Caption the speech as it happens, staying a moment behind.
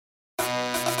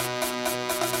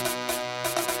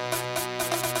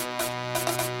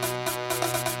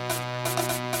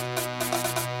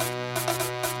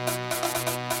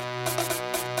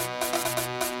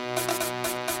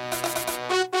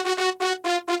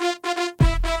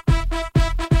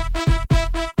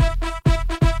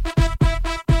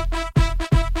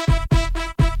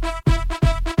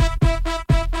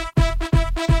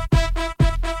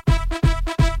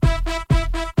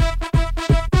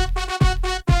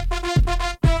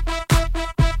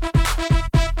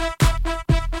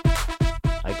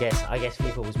I guess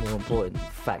FIFA was more important. You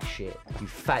fat shit. You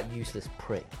fat useless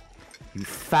prick. You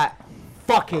fat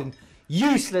fucking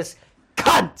useless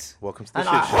cunt. Welcome to the and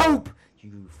shit I show. hope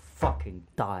you fucking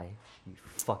die. You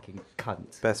fucking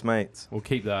cunt. Best mates. We'll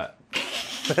keep that.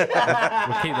 We'll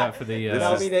keep that for the.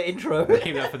 That'll be the intro. We'll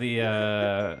keep that for the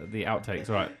outtakes.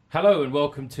 Right. Hello and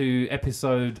welcome to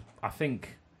episode. I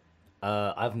think.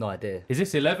 I have no idea. Is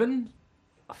this 11?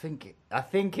 I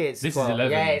think it's. This 12. is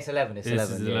 11. Yeah, it's 11. It's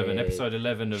 11. This is 11. Yeah. Episode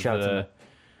 11 Shout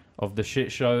of the shit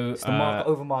show. It's the Mark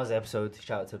Over Mars episode.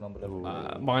 Shout out to number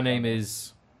 11. My name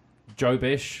is Joe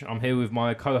Bish. I'm here with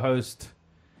my co-host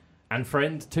and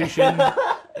friend Tushin.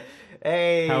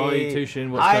 Hey. How are you, Tushin?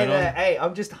 What's Hi going there. on? Hey,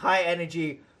 I'm just high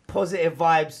energy, positive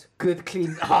vibes, good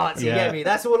clean hearts. You Yeah. get me?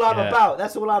 That's all I'm Yeah. about.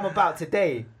 That's all I'm about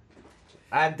today.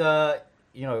 And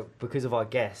because of our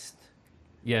guest,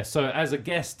 Yeah, so as a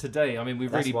guest today, I mean,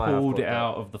 we've That's really why I've pulled got it that.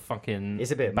 out of the fucking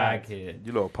It's a bit bag mad. here.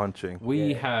 You lot are punching. We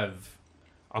Yeah. have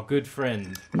our good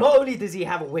friend. not only does he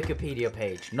have a Wikipedia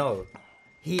page, no,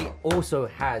 he also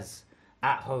has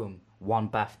at home one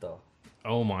BAFTA.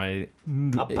 Oh my. A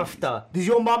BAFTA. Does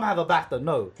your mum have a BAFTA?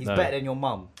 No, he's No. better than your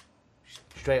mum.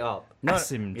 Straight up. No,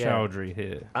 Asim yeah. Chaudhry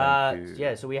here. Thank you.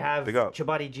 Yeah, so we have Big up.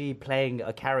 Chabuddy G playing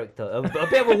a character, a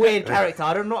bit of a weird character.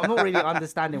 I'm not really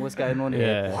understanding what's going on here.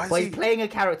 Yeah. Why is But he- he's playing a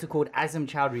character called Asim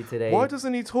Chaudhry today. Why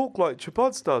doesn't he talk like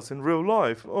Chabuddy does in real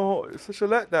life? Oh, it's such a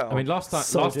letdown. I mean, last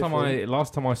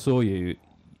time I saw you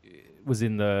was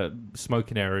in the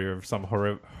smoking area of some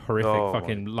horrific Oh,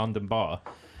 fucking London bar,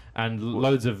 and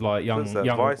loads of like young What's that,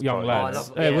 Vice young bar?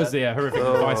 lads. Oh, I love- It was horrific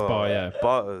Oh, Vice bar, yeah.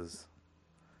 Butters.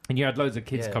 And you had loads of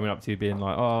kids Yeah. coming up to you being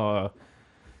like, oh,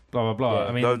 blah blah blah. Yeah.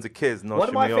 I mean, Loads of kids One of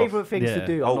notching my me favorite off. things Yeah. to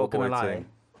do, I'm Older not gonna boy lie, thing.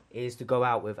 is to go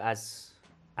out with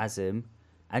Asim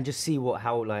and just see what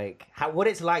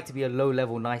it's like to be a low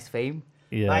level nice fame.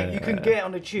 yeah, Like you can get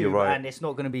on the tube You're right. and it's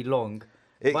not gonna be long,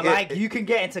 It- but it- you can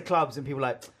get into clubs and people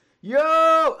are like,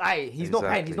 yo, hey, he's not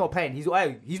paying, he's Exactly. not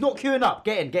paying, he's not queuing up,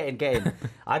 get in.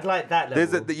 I'd like that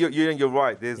level. You're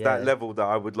right. There's that Yeah. level that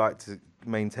I would like to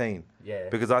maintain. Yeah.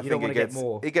 Because I You don't think wanna get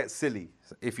more. it gets silly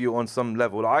if you're on some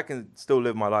level. Like, I can still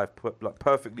live my life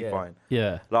perfectly Yeah. fine.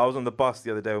 yeah. Like I was on the bus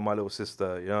the other day with my little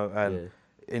sister, and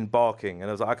in barking, and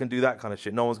I was like, I can do that kind of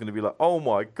shit. No one's gonna be like, oh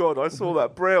my god, I saw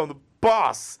that Bray on the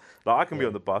bus. Like I can be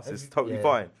on the bus. It's totally Yeah.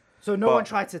 fine. So no But- one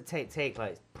tried to take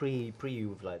like pre you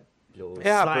with like little. It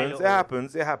sly happens. little- It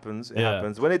happens. It happens. It Yeah.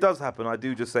 happens. When it does happen, I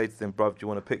do just say to them, bruv, do you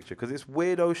want a picture? Because it's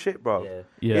weirdo shit, bruv. Yeah.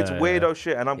 Yeah. It's weirdo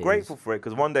shit, and I'm It grateful is. for it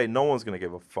because one day no one's gonna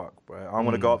give a fuck, bro. I'm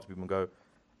gonna go up to people and go,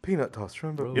 peanut dust,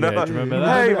 remember? Bro, You know, yeah, do you remember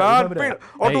that? hey Remember man, that? peanut.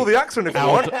 I'll Hey, do the accent if you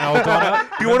want.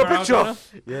 Aldona. Do you want a Remember picture?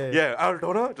 Aldona? Yeah,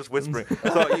 Aldona, just whispering.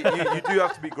 So you do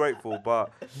have to be grateful,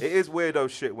 but it is weirdo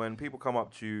shit when people come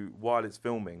up to you while it's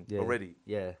filming Yeah. already,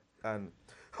 Yeah. and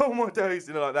oh my days,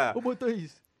 like that. my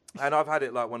days. And I've had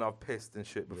it like when I've pissed and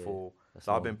shit before. that's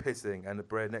So I've long. been pissing, and the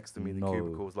bread next to me, the No.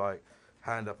 cubicle's like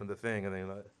hand up in the thing, and then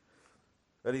like,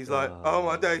 and he's like, "Oh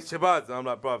my days, Shabazz." And I'm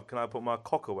like, "Bruv, can I put my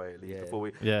cock away at least Yeah. before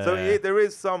we?" Yeah. So there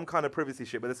is some kind of privacy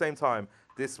shit, but at the same time,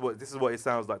 this is what it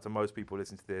sounds like to most people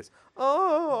listening to this.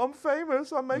 Oh, I'm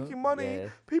famous. I'm making money. Yeah.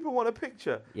 People want a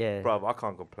picture. Yeah. Bruv, I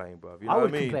can't complain, bruv. You know I what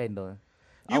would I mean? complain though.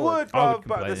 You would, I would bruv,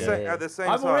 but complain, at the same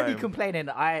I'm time, already complaining.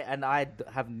 I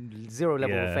have zero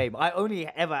level of Yeah. fame. I only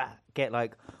ever get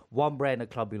like one brer in a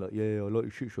club be like, yeah, I like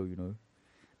your shit show,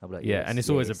 I'm like, Yeah, yes, and it's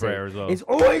always a so brer as well. It's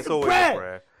always It's a always brer. a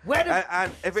brer. Where the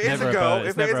And if it is never a a girl, bird. if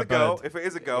It's it is never a a girl, bird. if it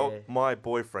is a girl, Yeah. my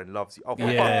boyfriend loves you. Oh, fuck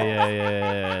Yeah, off.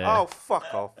 yeah. Oh,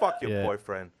 fuck off. Fuck your Yeah.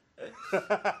 boyfriend.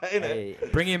 Hey,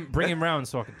 Bring him round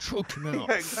so I can choke him out.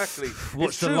 Yeah, exactly. Watch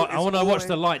It's the true, light. I it's want to watch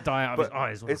the always- light die out of his But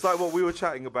eyes. it's like what we were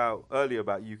chatting about earlier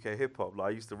about UK hip hop. Like I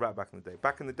used to rap back in the day.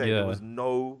 Back in the day, Yeah. there was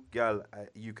no girl at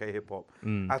UK hip hop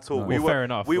at all. No. We Well, were fair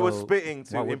enough. We were Well, spitting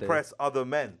to why would they? impress other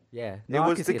men. yeah. It No, I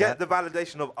was can to see get that. the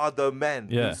validation of other men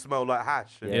Yeah. who smell like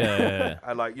hash. Yeah. yeah.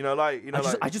 And like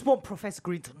I just want Professor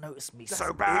Green to notice me so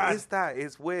It bad. is that.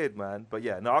 It's weird, man. But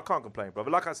yeah, no, I can't complain,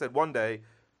 brother. Like I said, one day,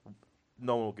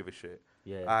 no one will give a shit.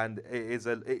 Yeah. And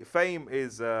fame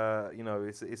is,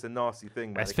 it's a nasty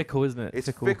thing, man. It's fickle, isn't it? It's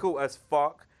fickle as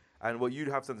fuck. And what you'd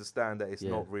have to understand that it's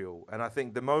not real. And I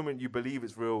think the moment you believe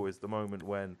it's real is the moment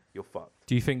when you're fucked.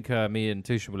 Do you think me and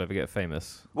Tusha will ever get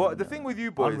famous? Well, the thing with you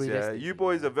boys, Unrealistic. you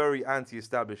boys are very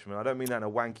anti-establishment. I don't mean that in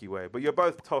a wanky way, but you're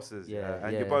both tossers,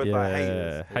 and you're both like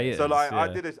haters. haters. So like, yeah.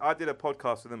 I did a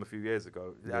podcast with them a few years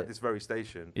ago at this very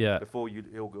station. Yeah. Before you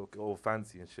all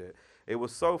fancy and shit. It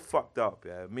was so fucked up.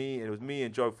 Yeah. It was me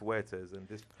and Joe Fuertes and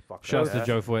this fucker. Shouts yeah. to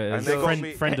Joe And they got Fuertes,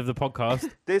 me- friend of the podcast.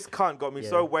 This cunt got me Yeah.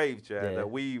 so waved, Yeah. that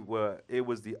we it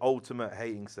was the ultimate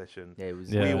hating session. Yeah, it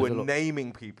was. Yeah. We it were a lot.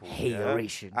 naming people.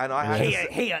 Hateration. And I had to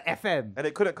Hater FM. and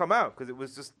it couldn't come out because it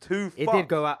was just too It fucked. did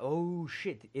go out. Oh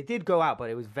shit! It did go out, but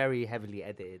it was very heavily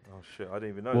edited. Oh shit, I didn't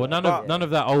even know Well, that. none of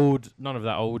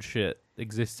that old shit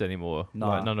exists anymore. Nah.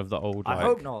 Like, none of the old. I Like,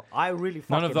 hope not. I really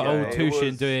none of the fucking old it Tushin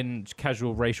was- doing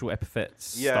casual racial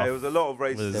epithets. Yeah, stuff there was a lot of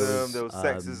racism, was, there was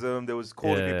sexism, there was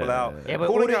calling yeah. people out. Yeah, but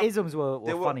all calling the out, isms were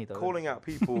they were funny though. calling out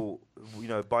people,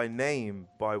 by name,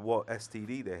 by what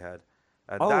STD they had.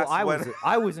 And Oh, that's I when wasn't.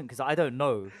 I wasn't because I don't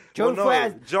know. Joe Well, no,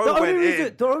 Flair. Joe the went only reason.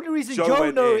 in. The only reason Joe Joe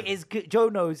went know in. is Joe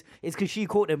knows is because she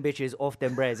caught them bitches off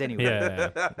them breads anyway.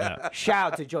 Yeah.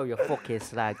 Shout out to Joe, you fucking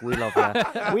slag. We love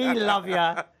ya. We love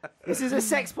ya. This is a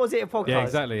sex positive podcast. Yeah,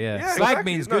 exactly. Yeah, Yeah, slag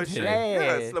exactly. means No good shit. here.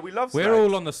 Yeah. Yeah, we love We're slags.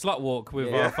 all on the slut walk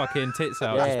with our fucking tits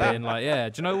out, just Yeah. being like, yeah.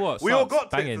 Do you know what? We all Sluts, got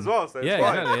banging. tits as well, so it's Yeah,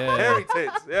 fine. exactly. Yeah, Hairy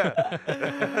tits,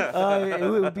 yeah.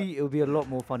 It would be a lot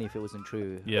more funny if it wasn't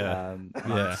true. Yeah. I'm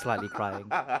Yeah. slightly crying.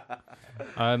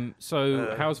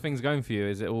 So how's things going for you?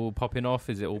 Is it all popping off?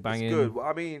 Is it all banging? It's good. Well,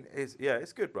 I mean,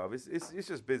 it's good, bro. It's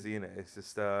just busy, innit? It's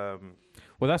just Well,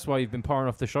 that's why you've been powering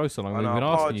off the show so long. I We've know, been I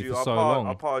asking parred you for I so parred- long.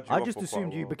 I parred you I off just for quite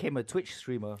assumed a you while. became a Twitch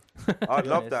streamer. I'd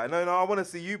love honest. that. No, I want to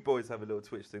see you boys have a little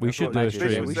Twitch thing. We That's should what do a Fish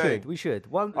stream. was We saying. should. We should.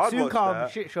 One I'd soon watch come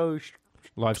that. shit show.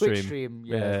 Live Twitch stream. stream.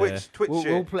 Yeah. Yeah. Twitch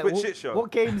shit. Twitch shit show.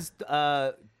 What games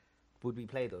would we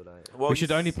play though? Like? Well, We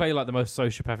should only play like the most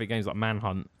sociopathic games like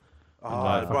Manhunt. Oh,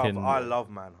 like bruv, fucking- I love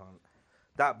Manhunt.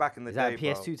 That back in the Is that a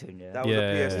day, PS2 bro. thing? Yeah. That was Yeah.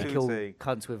 a You PS2 kill thing.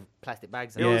 cunts with plastic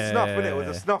bags. It was Yeah. snuff, innit? It was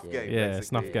a snuff Yeah. game. Yeah, basically.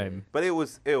 snuff game. But it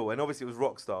was ill, and obviously it was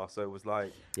Rockstar, so it was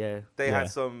like Yeah. they Yeah.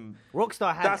 had some.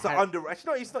 Rockstar had. That's had under.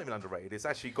 Actually, no, it's not even underrated. It's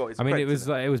actually got its. I mean, it creds, was innit?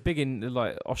 like it was big in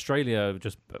like Australia.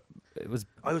 Just it was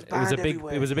Oh, it was a banned big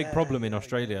everywhere. it was a big Yeah, problem in yeah,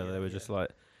 Australia. yeah, They were yeah. just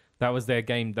like that was their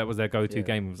game. That was their go-to Yeah.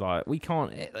 game. It was like we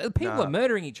can't. People Nah. are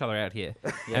murdering each other out here,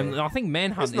 and I think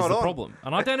Manhunt It's is not the on. problem.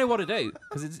 And I don't know what to do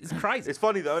because it's crazy. It's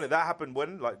funny though, innit? That happened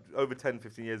when, like, over 10,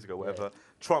 15 years ago, whatever.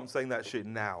 Trump saying that shit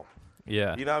now.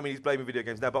 Yeah, You know what I mean? He's blaming video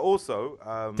games now, but also.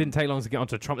 didn't take long to get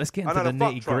onto Trump. Let's get I into know, the no,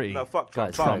 fuck nitty Trump. gritty. No, fuck Trump.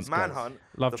 Guys, Trump, guys, guys. Manhunt.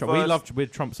 Love the Trump. We first- love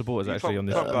with Trump supporters you actually Trump, on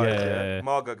this. Trump show. guys, Yeah.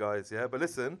 MAGA guys, yeah. But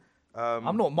listen.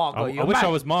 I'm not Margo. I wish I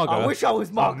was Margo. I wish I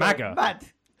was Margo. MAGA. Mad.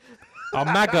 I'm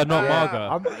MAGA, not MAGA.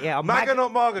 I'm MAGA,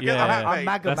 not MAGA. Get Yeah. the hat, I'm mate.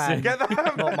 MAGA That's man. it. Get the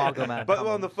hat, Not mate. Margo man. But Come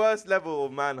on the first level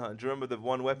of Manhunt, do you remember the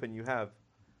one weapon you have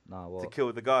Nah, to what?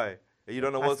 kill the guy? You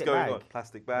don't know what's Plastic going bag. on.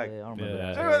 Plastic bag. Yeah, I remember Yeah.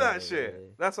 that. Do you remember that Yeah, shit? yeah, yeah.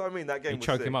 That's what I mean. That game You was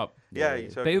choke sick. him up. Yeah, Yeah. you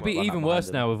choke But it would him be up. even behind worse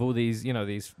them. now with all these,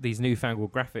 these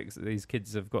newfangled graphics that these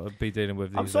kids have got to be dealing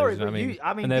with. I'm these sorry, days, you know but what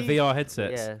I mean, and their these- VR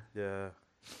headsets. Yeah, Yeah,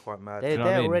 quite mad. they're, know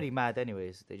what I mean? already mad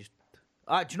anyways. They just.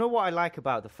 Do you know what I like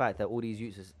about the fact that all these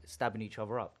youths are stabbing each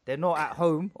other up? They're not at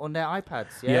home on their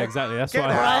iPads. Yeah, Yeah, exactly. That's Get what.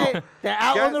 out. Right? They're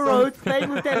out Get on the some- road playing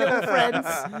with their little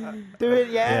friends,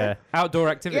 doing Yeah, outdoor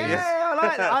activities. Yeah,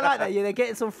 I like that. Yeah, they're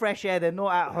getting some fresh air. They're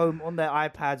not at home on their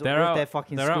iPads or They're with out. their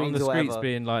fucking They're out on screens the or streets whatever.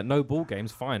 being like, "No ball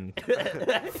games, fine."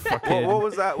 Fucking, What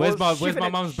was that? Where's What was- my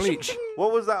mum's bleach?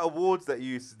 What was that awards that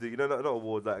you used to do? You know, not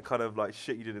awards, that kind of like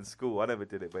shit you did in school. I never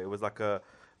did it, but it was like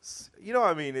you know what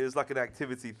I mean? It was like an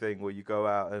activity thing where you go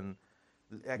out and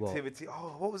activity.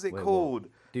 Oh, what was it Wait, called?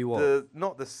 Do what?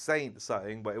 Not the Saint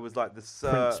something, but it was like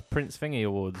the Prince Thingy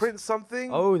Awards. Prince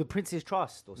something. Oh, the Prince's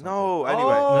Trust or something. No, anyway.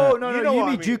 Oh, no, You no, know you what I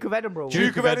mean mean. Duke of Edinburgh.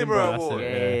 Duke of Edinburgh that's Award.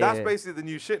 it, yeah. That's basically the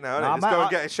new shit now, isn't Nah, it? Just man, go and I-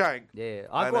 get a shank. Yeah, And,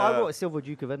 I got a silver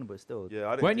Duke of Edinburgh still. Yeah,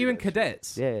 I didn't Weren't do you in that shit.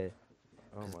 cadets? Yeah.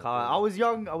 Oh my I God. was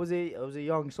young. I was a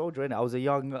young soldier, innit? I was a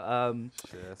young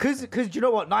Shit, cause do you know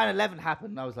what? 9/11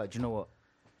 happened. And I was like, do you know what?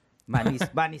 Man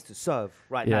needs to serve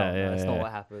right now. Yeah, That's yeah, not yeah.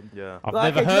 what happened. Yeah. I've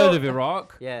Like, never you heard know- of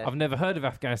Iraq. Yeah. I've never heard of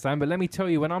Afghanistan. But let me tell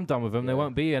you, when I'm done with them, there Yeah.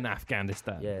 won't be an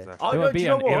Afghanistan. Yeah. Exactly. Oh There no, won't do be you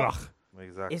know an what? Iraq.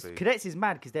 Exactly. Cadets is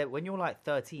mad because when you're like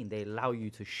 13, they allow you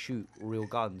to shoot real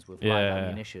guns with live Yeah.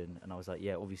 ammunition, and I was like,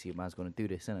 yeah, obviously a man's gonna do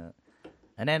this, innit?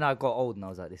 And then I got old and I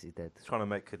was like, this is dead. Trying to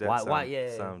make cadets Why- yeah.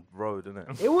 sound road, isn't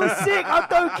it? It was sick. I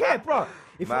don't care, bro.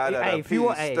 If you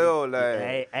want, still, like,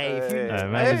 hey, if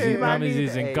you, Man is need-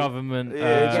 using hey, government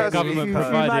Yeah, trust me, government if you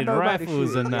provided man know about the rifles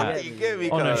shooting, and that You get me,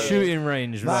 on a cuz. shooting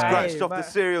range, Man, right? Scratched off man. the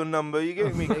serial number. You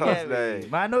get me, You cuz, get me?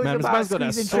 like. Man knows Man, this about man's got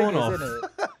that squeezing sawn triggers,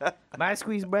 innit? Man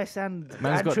squeeze breasts and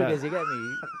Man's got triggers, that- you get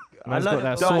me? Man's I got learned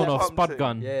that about sawn that off from- spud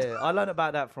gun. Yeah, I learned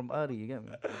about that from early, you get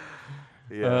me?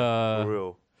 Yeah, for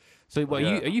real. So, what,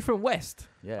 Yeah. are you from West?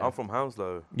 Yeah. I'm from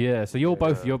Hounslow. Yeah. So you're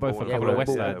both Yeah, a born couple and of we're West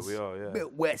both- Yeah, lads. we are, yeah.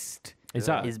 Bit west. Is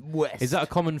Yeah. that Is west. is that a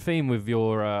common theme with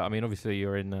your? I mean, obviously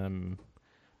you're in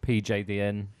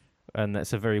PJDN, and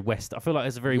that's a very West. I feel like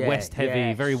it's a very Yeah, West heavy,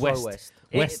 yeah, very so West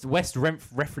It-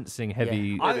 referencing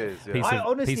heavy. I- It is, yeah. piece I of-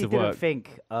 honestly piece of didn't work.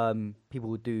 think people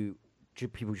would do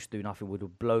People Just Do Nothing would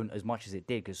have blown as much as it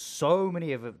did, because so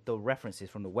many of the references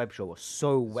from the web show were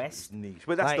so West. Niche,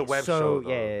 but that's Like, the web so, show. Though.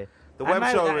 Yeah. The web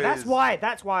show is.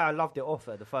 That's why I loved it off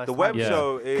at the first. The web Yeah.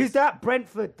 show is. Because that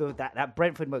Brentford, that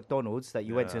Brentford McDonald's that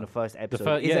you went to in the first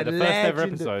episode, the first ever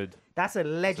episode. That's a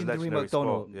legendary legendary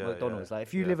McDonald's. spot. Yeah, McDonald's. yeah. Like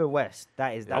if you Yeah. live in West,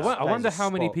 that is. I That wonder is a how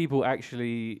many spot. people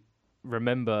actually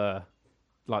remember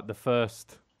like the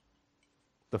first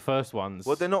ones.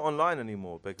 Well, they're not online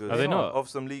anymore because Are they not? of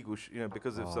some legal,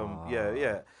 because of some,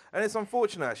 yeah, and it's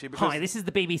unfortunate actually because. Hi, this is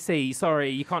the BBC. Sorry,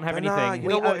 you can't have But nah, anything. you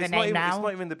know We what? own the It's not, name even, now. it's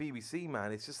not even the BBC,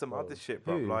 man. It's just some other shit,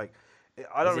 bro. Who? Like,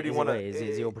 I don't Is it- really is it want to. wait, is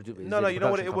it your produ- is No, it no. the You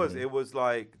know what it production was? company? It was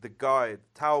like the guy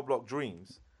Tower Block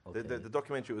Dreams. Okay. The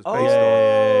documentary was Oh, based yeah,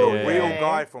 on. yeah, The real yeah.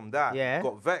 guy from that Yeah.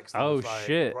 got vexed. and Oh, was like,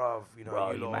 shit. Bruv, you Bro,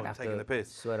 you you lot might are have taking to the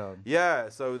piss. sweat on. Yeah,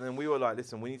 so then we were like,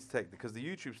 listen, we need to take, because the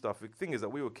YouTube stuff, the thing is that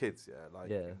we were kids,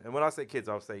 Yeah. And when I say kids,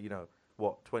 I'll say,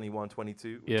 21,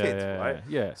 22, Yeah, kids, yeah, right?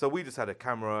 yeah. So we just had a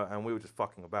camera and we were just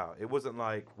fucking about. It wasn't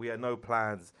like we had no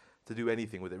plans to do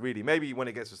anything with it, really. Maybe when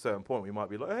it gets to a certain point, we might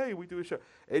be like, hey, we do a show.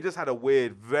 It just had a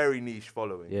weird, very niche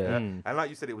following. Yeah. And like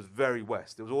you said, it was very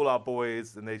West. It was all our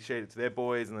boys, and they shared it to their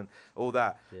boys, and then all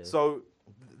that. Yeah. So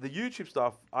the YouTube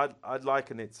stuff, I'd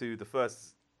liken it to the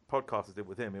first podcast I did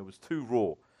with him. It was too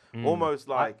raw. Almost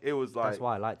like it was like. That's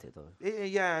why I liked it though.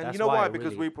 Yeah, and That's you know why why? I Because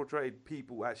really- we portrayed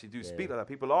people who actually do Yeah. speak like that.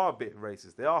 People are a bit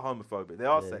racist. They are homophobic. They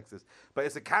are Yeah. sexist. But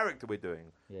it's a character we're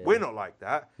doing. Yeah. We're not like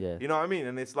that. Yeah. You know what I mean?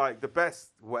 And it's like the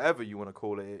best, whatever you want to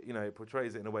call it. It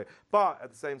portrays it in a way. But at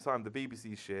the same time, the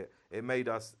BBC shit,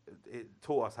 it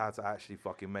taught us how to actually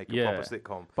fucking make a Yeah. proper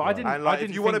sitcom. But I didn't- And like, I didn't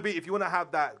if you want to think- be, if you want to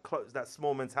have that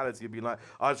small mentality of being like,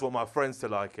 I just want my friends to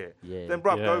like it. Yeah. Then,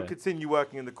 bruv, go Yeah. continue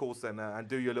working in the call center and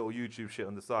do your little YouTube shit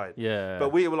on the side. Yeah. But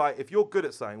we were like, if you're good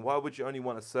at something, why would you only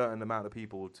want a certain amount of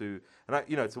people to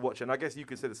watch it? And I guess you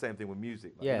could say the same thing with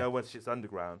music. Like, Yeah. when shit's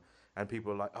underground and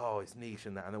people are like, oh, it's niche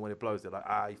and that, and then when it blows, they're like,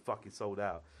 you fucking sold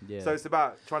out. Yeah. So it's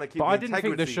about trying to keep. But the I didn't think the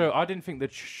integrity. show. I didn't think the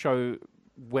show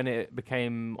when it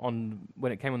came on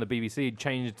the BBC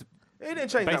changed It didn't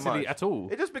change that basically much at all.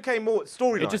 It just became more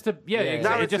storyline. It just exactly.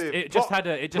 Narrative, it just plot-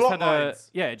 had a plot lines,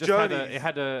 journeys. it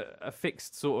had a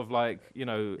fixed sort of like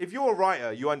If you're a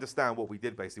writer, you understand what we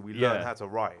did. Basically, we Yeah. learned how to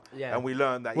write, Yeah. and we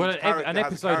learned that well each character an has a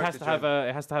episode has character to have journey.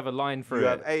 it has to have a line through You it.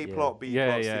 have A Yeah. plot, B Yeah,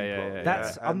 plot, C yeah, yeah, plot. yeah.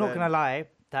 That's. And I'm not then- gonna lie.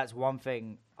 That's one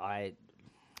thing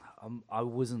I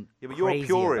wasn't. Yeah, but you're a crazy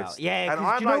purist. about. Yeah, And 'cause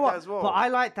I do you know like what? that as well. But I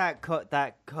like that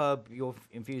curb your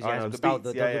enthusiasm the style.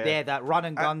 beats, yeah. That run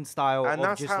and gun style and of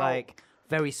that's just how- like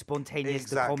very spontaneous.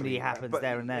 The comedy Exactly. happens But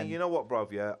there and then. you know what,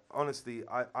 bruv? Yeah, honestly,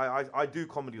 I do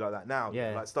comedy like that now.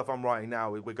 Yeah. Like stuff I'm writing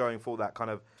now, we're going for that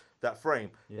kind of that frame.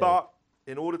 Yeah. But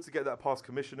in order to get that past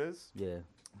commissioners, Yeah.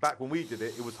 back when we did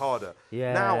it, it was harder.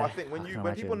 Yeah. Now I think I when can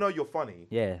when people imagine. know you're funny,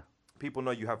 Yeah. people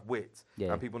know you have wit,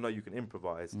 Yeah. and people know you can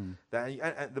improvise. And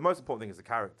the most important thing is the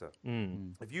character.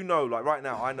 Mm. If you know, like right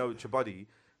now, I know Chabuddy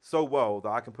so well that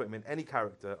I can put him in any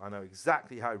character. I know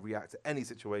exactly how he reacts to any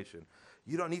situation.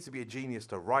 You don't need to be a genius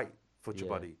to write for Yeah,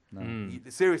 Chabuddy. no.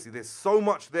 Seriously, there's so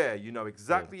much there. You know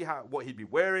exactly what he'd be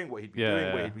wearing, what he'd be Yeah, doing,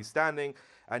 yeah. where he'd be standing,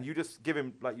 and you just give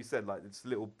him, like you said, like the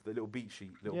little beat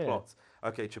sheet, little Yeah. plots.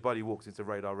 Okay, Chabuddy walks into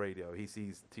Radar Radio. He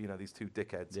sees these two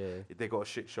dickheads. Yeah. They got a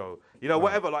shit show.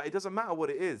 Whatever. Like it doesn't matter what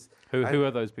it is. Who And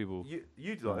are those people?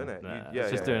 You do that, innit? Nah, Yeah,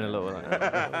 it's just yeah, doing yeah. a little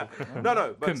like No,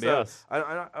 but Couldn't be still, us.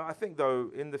 I think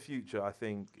though in the future, I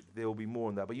think there will be more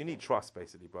on that. But you need trust,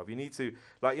 basically, bruv. You need to,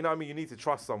 like, you know what I mean. You need to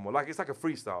trust someone. Like it's like a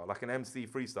freestyle, like an MC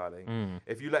freestyling.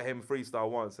 If you let him freestyle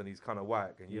once and he's kind of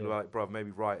whack, and you're like, bruv, maybe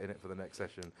write in it for the next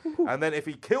session. And then if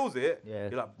he kills it, Yeah.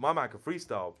 you're like, my man can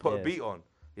freestyle. Put a Yeah. beat on.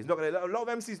 He's not gonna. A lot of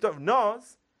MCs don't.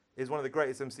 Nas is one of the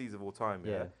greatest MCs of all time.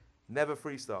 Yeah. Yeah. Never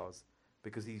freestyles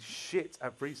because he's shit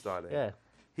at freestyling. Yeah.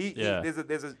 Yeah. There's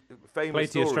a famous play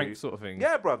to your story. strength sort of thing.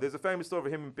 Yeah, bro. There's a famous story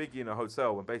of him and Biggie in a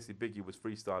hotel when basically Biggie was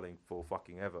freestyling for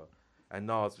fucking ever, and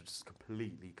Nas was just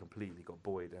completely got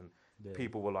buoyed, and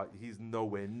people were like, he's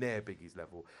nowhere near Biggie's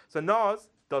level. So Nas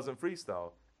doesn't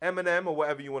freestyle. Eminem or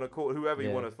whatever you want to call it, whoever you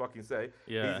Yeah. want to fucking say,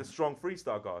 Yeah. he's a strong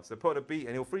freestyle guy. So put on a beat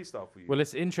and he'll freestyle for you. Well,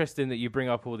 it's interesting that you bring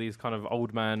up all these kind of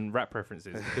old man rap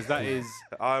references because that is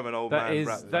I'm an old man.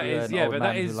 rap- that Yeah, is an yeah, old but man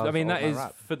that who is loves I mean old that man is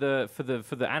rap. for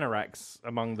the anoraks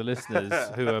among the listeners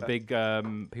who are big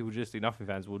People Just Do Nothing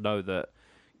fans will know that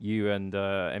you and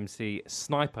MC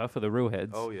Sniper for the Real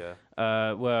Heads Oh yeah,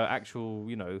 were actual,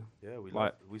 yeah.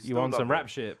 like we you on still some love rap it.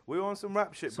 shit. We on some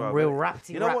rap shit, Some bro. real But rapty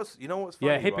You know rap. what's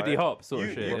funny? Yeah, hippity right? hop sort of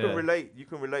You shit. can yeah. relate. You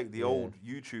can relate the Yeah. old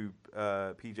YouTube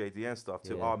PJDN stuff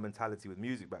to Yeah. our mentality with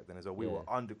music back then as well. We Yeah. were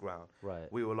underground.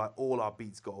 Right. We were like all our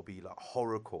beats got to be like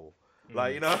horrorcore.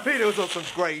 Like, you know what I mean? It was on some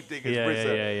grave diggers, Yeah,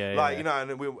 Brisset. yeah, Like, yeah. you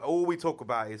know, and all we talk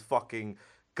about is fucking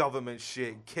government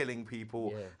shit, killing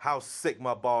people, Yeah. how sick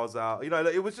my bars are. You know,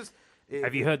 like, it was just.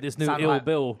 Have you heard this new Sound Ill like-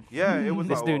 Bill? Yeah, it was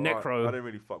This like, new alright. Necro. I didn't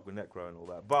really fuck with Necro and all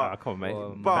that, Ah, but come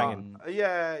on, mate. Banging.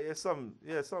 some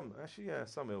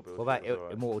ill Bills. What about shit was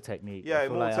alright. Immortal Technique? Yeah, I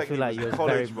feel Immortal like, I feel like Technique you was was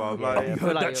college, very, bro. yeah, Like, I You feel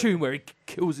heard like that tune where he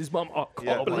kills his mum? I can't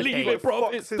Yeah, believe he it, bro.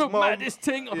 fucks It's his the mum. maddest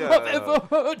thing Yeah. I've ever heard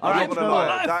All I'm right, not you gonna know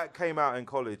lie, what? that came out in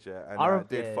college, and that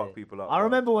did fuck people up. I bro.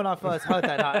 remember when I first heard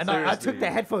that, and I took Seriously.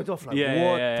 the headphones off. Like, Yeah,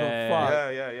 what yeah, the yeah,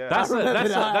 fuck? Yeah. That's I remember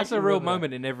that. I that's a actually real remember that.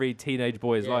 moment in every teenage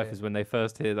boy's Yeah. life is when they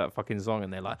first hear that fucking song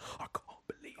and they're like, I can't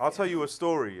believe I'll tell you a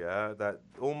story, yeah, that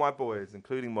all my boys,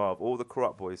 including Marv, all the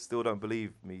corrupt boys, still don't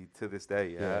believe me to this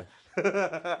day,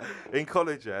 yeah. In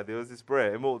college, yeah, there was this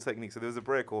brer, Immortal Technique, so there was a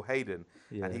brer called Hayden,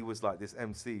 Yeah. and he was like this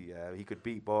MC, yeah, he could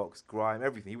beatbox, grime,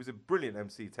 everything. He was a brilliant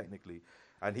MC, technically,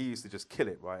 and he used to just kill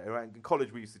it, right? In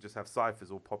college, we used to just have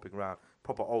ciphers all popping around,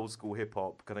 proper old school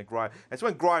hip-hop, kind of grime. And it's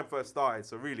when grime first started,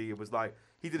 so really, it was like,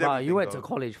 he did Bro, everything. you went though. to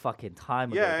college fucking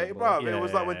time ago. Yeah, then, bro. boy. It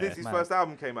was like when Yeah, Disney's man. first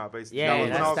album came out, basically. Yeah, that was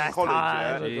when I was in that's college.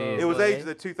 time Yeah, ago, it was boy. aged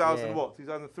at 2000 Yeah. what?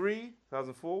 2003,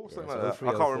 2004, something so like that. 03,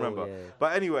 I can't 04, remember. yeah.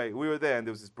 But anyway, we were there, and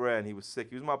there was this brer, and he was sick.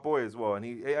 He was my boy as well, and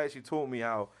he actually taught me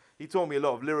how. He taught me a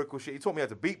lot of lyrical shit. He taught me how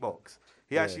to beatbox.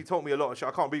 He actually taught me a lot of shit.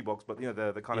 I can't beatbox, but you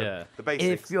know the kind of the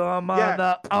basics. If your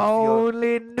mother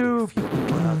only knew.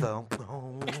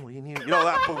 You know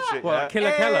that bullshit. What, yeah?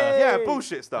 Killer Keller? Yeah,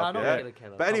 bullshit stuff. Nah, not yeah. Killer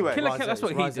Keller. But anyway, Killer Keller, that's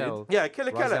what he did. yeah,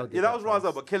 Killer Keller. Razel did Yeah, that that was first.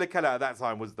 Razel, but Killer Keller at that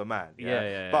time was the man.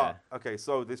 Yeah. But okay,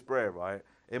 so this brer, right?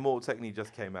 Immortal Technique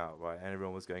just came out, right? And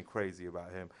everyone was going crazy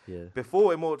about him. Yeah.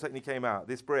 Before Immortal Technique came out,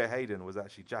 this brer Hayden was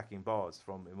actually jacking bars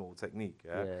from Immortal Technique,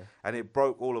 yeah? Yeah. And it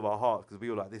broke all of our hearts because we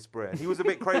were like, this brer. And he was a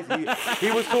bit crazy.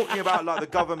 He was talking about like the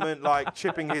government like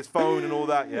chipping his phone and all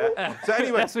that, yeah? So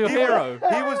anyway, That's your he hero.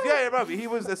 He was, yeah, bro. He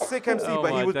was a sick MC, Oh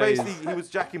but he my was days. basically, he was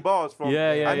jacking bars from,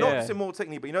 Yeah, and not yeah. just Immortal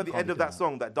Technique, but you know the end of that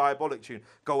song, that Diabolic tune,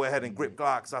 go ahead and grip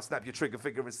Glocks, I snap your trigger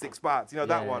finger in 6 spots. You know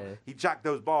that Yeah. one? He jacked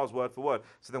those bars word for word.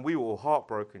 So then we were all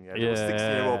heartbroken, yeah? There were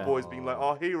 16-year-old boys being like,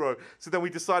 our hero. So then we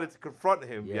decided to confront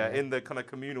him, yeah, in the kind of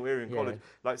communal area in college,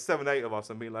 like 7, 8 of us,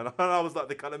 and being like, and I was like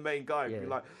the kind of main guy, being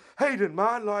like, Hayden,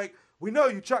 man, like, we know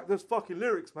you jacked those fucking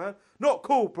lyrics, man. Not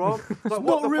cool, bro. Like,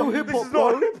 what the real fuck? hip-hop, This is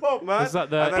not hip hop, man. It's like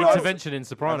And the then I- intervention in and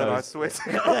then I Sopranos. swear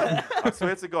to God, I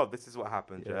swear to God, this is what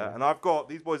happened, yeah. And I've got,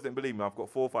 these boys didn't believe me. I've got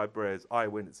 4 or 5 bears,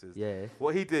 eyewitnesses. Yeah.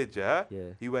 What he did, yeah. Yeah.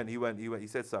 He went. He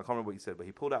said so. I can't remember what he said, but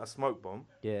he pulled out a smoke bomb.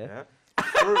 Yeah.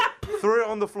 Threw it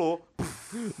on the floor,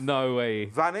 No way.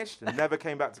 vanished, and never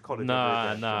came back to college. ever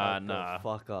Nah, again. nah.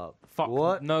 Fuck up. Fuck.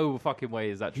 What? No fucking way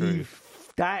is that true.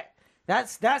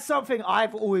 That's something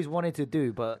I've always wanted to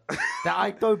do, but that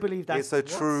I don't believe that's.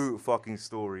 It's a true fucking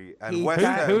story. And He- West Who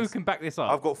Ham's- can back this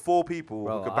up? I've got 4 people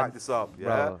Bro, who can I'm- back this up. Yeah,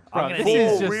 Bro, I'm gonna this say-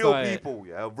 is 4 just real like- people.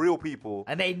 Yeah, real people.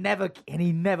 And he never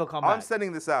come I'm back.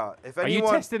 sending this out. If Are you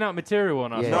anyone, testing out material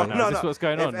on us Yeah. right No, now? Is this what's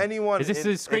going on? If anyone, is this if- a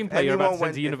if screenplay you're about to anyone send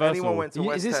went- to If Universal? anyone went to Is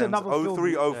West this Ham's another film?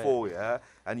 0304, yeah,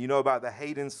 and you know about the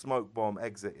Hayden smoke bomb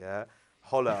exit, yeah,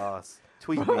 holler at us,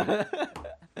 tweet me,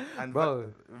 and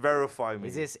Bro. verify me.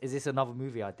 Is this another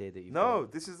movie idea that you? No,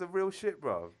 this is the real shit,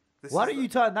 bro. This Why is don't the- you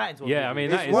turn that into? A Yeah, I movie?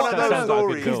 mean, It's that is- one of that those sounds like a good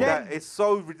stories film. that it's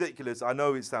so ridiculous. I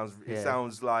know it sounds Yeah.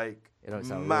 like It don't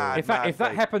sound mad. If that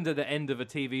fake. happened at the end of a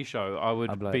TV show, I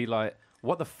would I'd be like,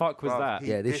 "What the fuck was Bruv, that?"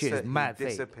 he Yeah, this shit is mad He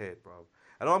fake. disappeared, bro.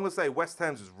 And I'm gonna say West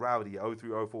Ham's was rowdy.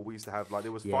 03, 04, we used to have like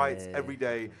there was fights Yeah. every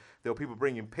day. There were people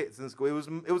bringing pits in school.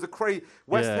 It was a crazy.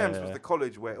 West Ham's was Yeah. the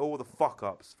college where all the fuck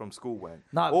ups from school went.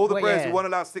 No, all the well, players yeah. who weren't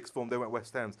allowed sixth form, they went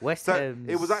West Ham's. West so Ham's-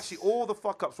 it was actually all the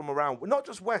fuck ups from around, not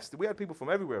just West. We had people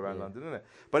from everywhere around London, didn't it?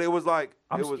 But it was like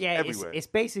it was everywhere. It's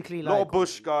basically a lot like of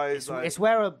bush guys. It's, like, it's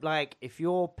where like if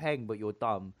you're peng but you're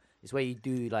dumb, it's where you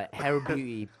do like hair and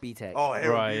beauty B-Tech. oh,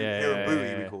 hair Right, and booty, yeah, hair and yeah, booty,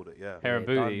 yeah. we called it. Yeah, Hair and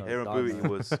Yeah, booty. done, hair and done, booty man.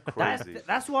 was crazy.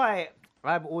 That's why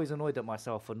I'm always annoyed at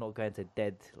myself for not going to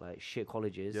dead like shit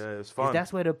colleges. Yeah, it was 'Cause fun.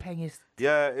 That's where the peng is.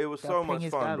 Yeah, it was that so peng much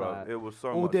is fun, down, bro. like, It was so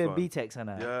all much doing fun. B-Techs and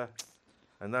that. Yeah,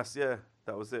 and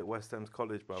that was it. West Thames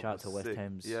College, bro. Shout out was to West sick.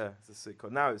 Thames. Yeah, it's a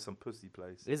sick. Now it's some pussy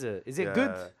place. Is it? Is it Yeah.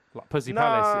 good? Like Pussy No,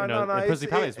 Palace, you know, no, the Pussy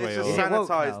it's, Palace it's way. just Is it woke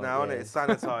sanitized now? now, isn't it? Yeah. It's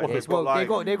sanitized. Yeah, They've it's got woke.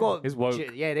 like, They got. It's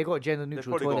woke. Yeah, they got gender they've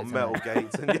neutral probably got toilets. metal and that.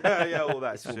 gates and yeah, all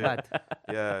that It's all shit. bad.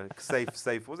 Yeah,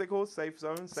 safe. What's it called? Safe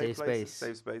zone, Safe places, space.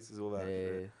 safe spaces, all that.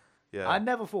 Yeah. Yeah, I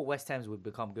never thought West Thames would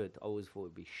become good. I always thought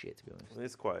it'd be shit, to be honest.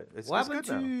 it's quite. It's, What it's happened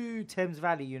good now. to Thames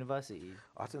Valley University?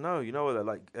 I don't know. You know what?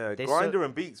 Like They Grinder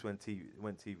and Beats went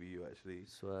TVU actually.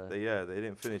 Swear. They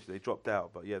didn't finish. They dropped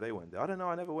out, but yeah, they went there. I don't know.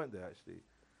 I never went there actually,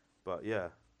 but yeah.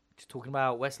 Just talking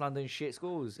about West London shit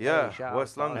schools. Yeah, Hey, shout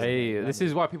West out to London. us. Hey, this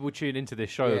is why people tune into this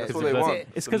show. Yeah, Because that's what they want.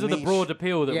 It's Some because of the niche. broad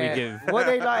appeal that we give. What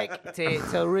they like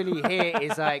to really hear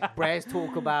is like Brez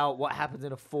talk about what happens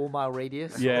in a 4-mile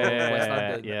radius of West Yeah,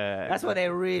 London. yeah. That's what they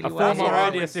really A want to 4-mile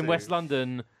hear. radius in West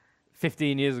London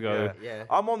 15 years ago. Yeah.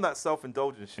 I'm on that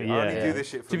self-indulgent shit. I only Yeah. do this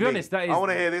shit for To be me. honest, that is- I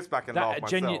want to hear this back and laugh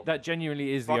myself. That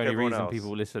genuinely is Fuck the only everyone reason else.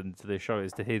 people listen to this show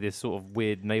is to hear this sort of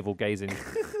weird navel gazing,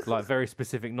 like very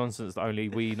specific nonsense that only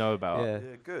we know about. Yeah.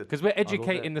 Yeah, good. Because we're it.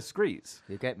 educating the streets.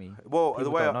 You get me? Well,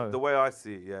 People don't know. the way I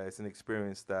see it, it's an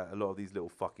experience that a lot of these little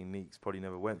fucking neeks probably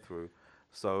never went through.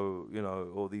 So, you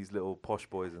know, all these little posh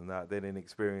boys and that, they didn't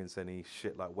experience any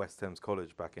shit like West Thames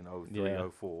College back in 03, Yeah.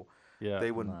 04. Yeah.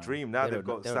 They wouldn't Nah, dream. Now they they've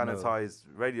don't got know. sanitized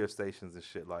radio stations and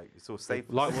shit. Like, it's all safe.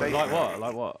 Like safe what?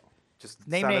 Like what? Just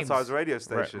Name sanitized names. radio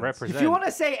stations. represent. If you want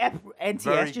to say NTS,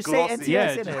 Very just glossy. say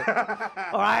NTS, Yeah.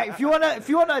 innit? All right. If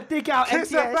you wanna dig out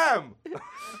Kiss NTS, FM!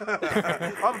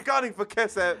 I'm gunning for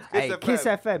Kiss FM. hey, Kiss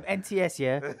FM, NTS,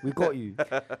 yeah, we got you.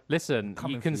 Listen,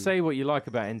 Coming you can for you. say what you like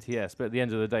about NTS, but at the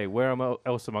end of the day,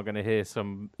 else am I going to hear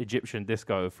some Egyptian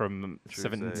disco from True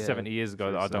 70 say. 70 years ago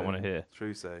True that I don't say. want to hear?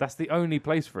 True say. That's the only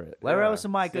place for it. Where Yeah. else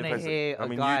am I See a gonna place that- hear I a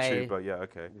mean, guy YouTube, but yeah,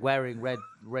 okay. wearing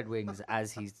Red Wings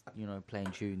as he's playing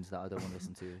tunes that I don't want to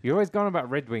listen to? You're always going about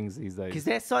Red Wings these days.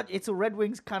 Because it's a Red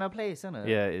Wings kind of place, isn't it?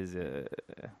 Yeah, it is.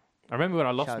 I remember when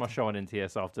I lost Shout my out. show on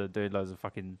NTS after doing loads of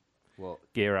fucking What?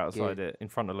 gear outside it in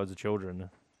front of loads of children.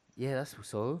 Yeah, that's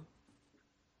so.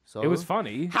 So It was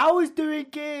funny. How is doing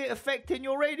gear affecting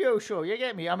your radio show? You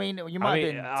get me? I mean, you might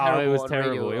have been terrible. it was on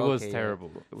terrible. radio. It was Okay, yeah.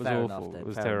 terrible. It was Fair awful. enough then, It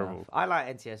was fair terrible. enough. I like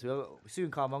NTS. We'll soon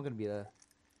come. I'm gonna be there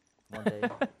one day.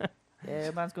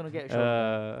 Yeah, man's gonna get a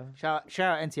show. Shout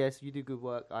out NTS. You do good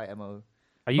work. IMO.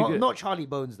 Are you good? Not Charlie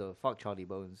Bones though. Fuck Charlie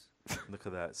Bones. Look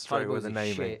at that. Charlie Straight with Bones the is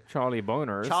name. shit. Charlie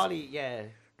Boners? Charlie, yeah.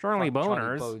 Charlie Fuck Charlie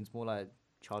Boners? Bones, more like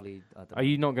Charlie. I don't Are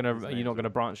you not His gonna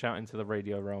name's branch out into the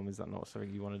radio realm? Is that not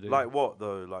something you want to do? Like what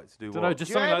though? Like to do don't what? know,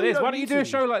 just Yeah, something like we this. don't Why don't you need do a to.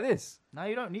 show like this? No,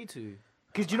 you don't need to.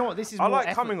 Because you know what? This is I more like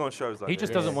effort. coming on shows like He this.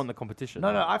 just doesn't want the competition.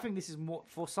 No, I think this is more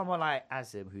for someone like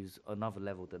Asim, who's another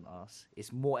level than us.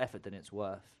 It's more effort than it's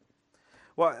worth.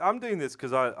 Well, I'm doing this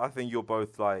because I think you're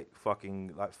both like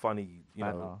fucking like funny, you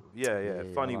know. Yeah, Yeah,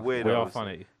 funny I like weirdos. We are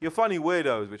funny. You're funny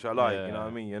weirdos, which I like. You know Yeah. what I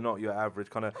mean? You're not your average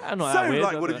kind of. I'm not that So weird,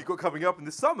 like, that's what have it. you got coming up in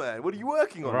the summer? What are you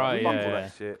working on? Right, Like, fuck all yeah.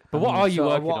 that shit. But what are you So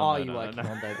working what on? are you though? working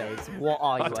on though, babes? What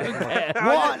are you working on?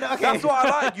 I- What? Okay. That's what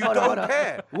I like. You Hold on, don't hold on.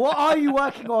 care. What are you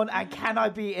working on, and can I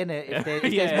be in it if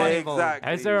there's Yeah, money involved?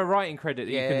 exactly. Is there a writing credit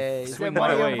that Yeah, you can is there swing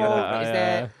money my way? involved? Is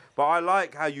there- But I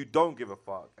like how you don't give a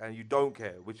fuck and you don't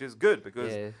care, which is good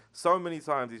because Yeah. so many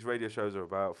times these radio shows are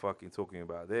about fucking talking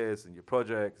about this and your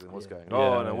projects and what's going Yeah,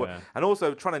 on and, yeah. and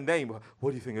also trying to name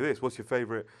what do you think of this? What's your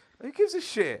favorite? Who gives a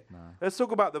shit? Let's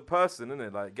talk about the person,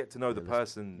 innit? Like get to know the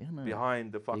person no.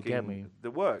 behind the get me. fucking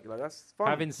the work. Like that's fun.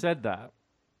 Having said that,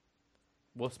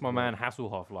 what's my man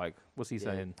Hasselhoff like? What's he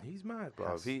saying? He's mad,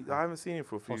 bro. Yes. I haven't seen him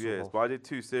for a few Fossil years, Wolf. but I did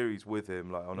 2 series with him,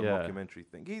 like on a Yeah. documentary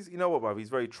thing. He's, you know what, bro? He's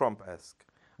very Trump-esque.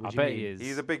 I do you bet mean? he is.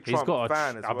 He's a big He's Trump got a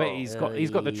fan as I bet well.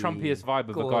 he's got the Trumpiest vibe of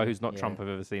a Go guy on. who's not Yeah. Trump I've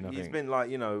ever seen. I He's think. been like,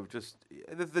 you know, just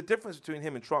the difference between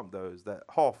him and Trump though is that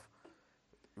Hoff,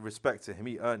 respect to him,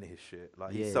 he earned his shit.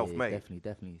 Like he's self-made.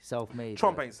 Definitely self-made.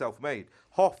 Trump ain't self-made.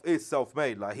 Hoff is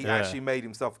self-made. Like he Yeah. actually made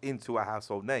himself into a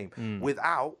household name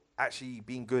without actually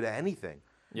being good at anything.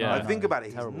 Yeah. Like, No, think about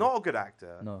it. terrible. He's not a good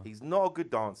actor. No. He's not a good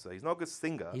dancer. He's not a good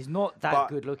singer. He's not that But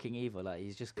good looking either. Like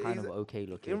he's just kind he's- of okay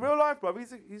looking. In real life, bro,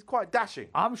 he's quite dashing.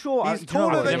 I'm sure. He's do you know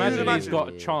taller what? than Imagine you'd he's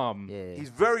got charm. Yeah. He's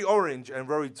very orange and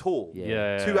very tall. Yeah.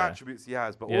 Yeah. 2 attributes he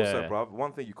has, but also, Yeah. bro,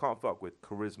 one thing you can't fuck with: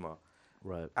 charisma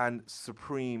Right. and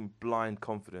supreme blind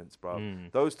confidence, bro.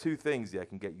 Mm. Those 2 things, yeah,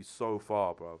 can get you so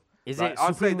far, bro. Is Like, it I'd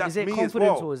say supreme? that's Is it me as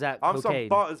confidence well. or is that I'm cocaine?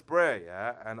 some butters brer,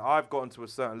 yeah, and I've gotten to a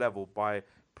certain level by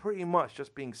pretty much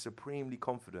just being supremely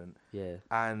confident Yeah.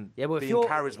 and Yeah, but if being you're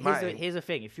charismatic. here's the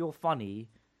thing: if you're funny,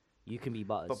 you can be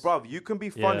butters. But bruv, you can be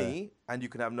Yeah. funny and you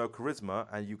can have no charisma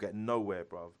and you get nowhere,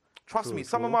 bruv. Trust True, me,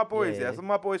 some of true. my boys, Yeah. some of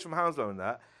my boys from Hounslow and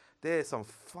that, they're some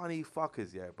funny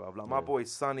fuckers, yeah, bruv. Like my Yeah. boy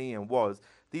Sonny and Was.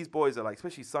 These boys are like,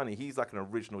 especially Sonny, he's like an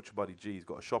original Chabuddy G. He's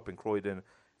got a shop in Croydon.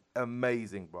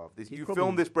 Amazing, bruv. He's You probably-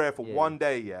 film this brer for yeah. one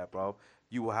day, yeah, bruv,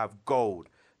 you will have gold.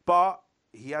 But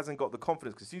he hasn't got the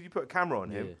confidence because as soon as you put a camera on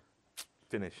him, Yeah.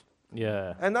 finished.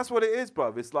 Yeah. And that's what it is,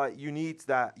 bruv. It's like you need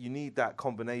that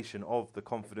combination of the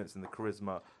confidence and the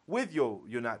charisma with your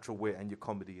natural wit and your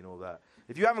comedy and all that.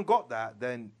 If you haven't got that,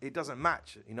 then it doesn't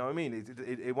match. You know what I mean?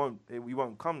 It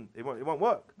won't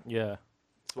work. Yeah.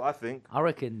 That's what I think. I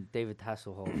reckon David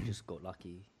Hasselhoff just got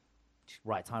lucky.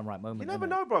 right time, right moment. You never innit?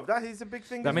 know, bro. That is a big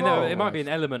thing. I mean, well. it might be an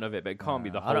element of it, but it can't be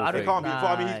the whole I thing. It can't be.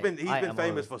 I mean, he's Nah, been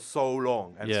famous for so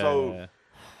long and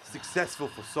successful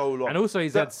for so long. And also,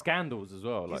 he's had scandals as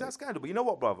well. He's had scandal, but you know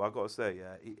what, brother? I gotta say,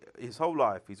 his whole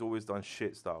life he's always done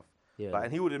shit stuff. Yeah. Like,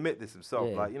 and he would admit this himself.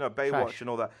 Yeah. Like, you know, Baywatch Trash. and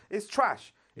all that. It's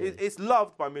trash. Yeah. It's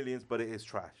loved by millions, but it is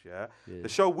trash. Yeah. The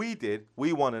show we did,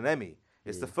 we won an Emmy.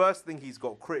 It's the first thing he's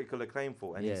got critical acclaim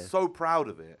for, and he's so proud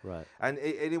of it. Right. And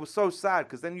it was so sad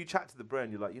because then you chat to the bro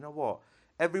and you're like, you know what?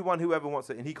 Everyone who ever wants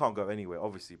it, and he can't go anywhere,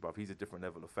 obviously, bruv. He's a different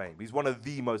level of fame. He's one of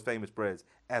the most famous breads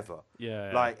ever.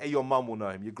 Yeah. Like, your mum will know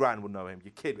him, your gran will know him,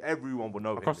 your kid, everyone will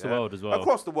know him. Across the world as well.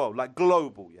 Across the world, like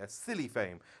global, silly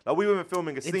fame. Like, we were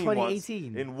filming a scene once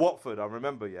 2018? in Watford, I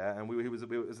remember, and it was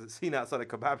a scene outside a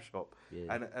kebab shop,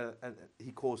 and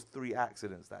he caused 3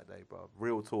 accidents that day, bruv.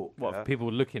 Real talk. What,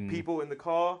 people looking? People in the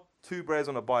car, 2 bears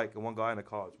on a bike, and 1 guy in a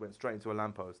car just went straight into a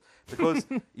lamppost. Because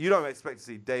you don't expect to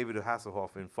see David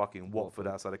Hasselhoff in fucking Watford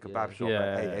outside a kebab shop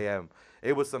at 8 a.m.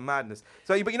 It was some madness.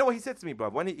 So, but you know what he said to me, bro?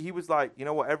 When he was like, you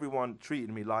know what, everyone treated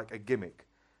me like a gimmick.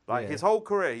 Like, his whole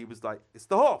career, he was like, it's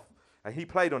the Hoff. And he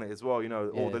played on it as well, you know,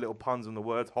 all the little puns on the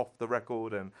words, Hoff the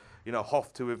record, and, you know,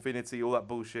 Hoff to infinity, all that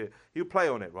bullshit. He would play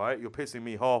on it, right? You're pissing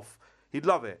me off. He'd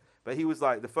love it. But he was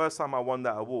like, the first time I won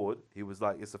that award, he was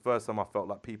like, it's the first time I felt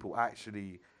like people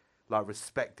actually, like,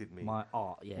 respected me. My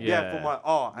art, Yeah, for my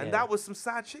art. And that was some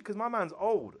sad shit because my man's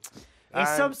old.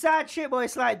 It's some sad shit, but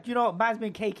it's like, you know, man's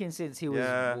been caking since he was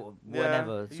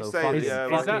whenever. You So say fuck it,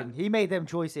 it. fucking- He made them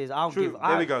choices. I don't True. give.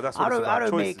 There we go. That's what it's about. I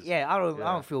don't Choices. make. I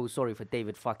don't feel sorry for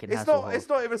David fucking. It's Hasselhoff.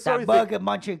 not even sorry. That burger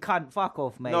munching cunt. Fuck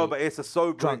off, mate. No, but it's a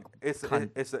sobering. Drunk It's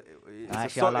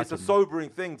cunt. a sobering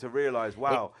thing to realize.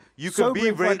 Wow, you can be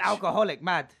Sobering for rich, an alcoholic,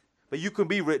 mad. but you can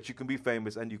be rich, you can be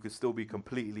famous, and you can still be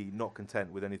completely not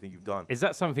content with anything you've done. Is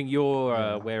that something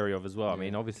you're wary of as well? I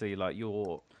mean, obviously, like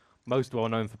you're most well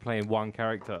known for playing one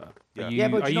character. Yeah.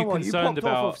 But Are you know you what? concerned you popped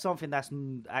about off of something that's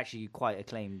actually quite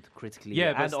acclaimed critically.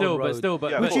 Yeah, but and still, on road,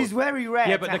 but which is very rare.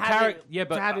 yeah, but to the have character. it, Yeah,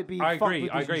 but to have it be I fucked agree.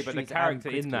 with I the agree. But the streets and character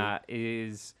in critically. that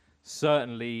is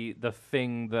certainly the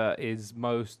thing that is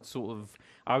most sort of.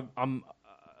 I'm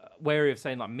wary of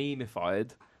saying like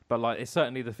memeified. But like, it's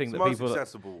certainly the thing It's that most people.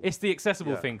 accessible. It's the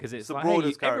accessible thing because it's the like, hey,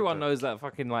 broadest everyone character. knows that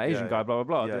fucking like Asian guy, blah blah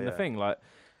blah. Yeah, doing the yeah. thing. Like,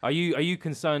 are you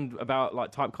concerned about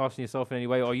like typecasting yourself in any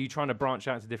way, or are you trying to branch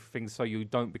out into different things so you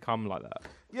don't become like that?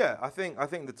 Yeah, I think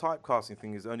the typecasting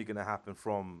thing is only going to happen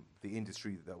from the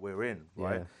industry that we're in,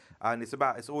 right? And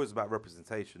it's always about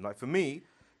representation. Like for me,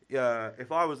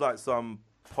 if I was like some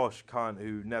posh cunt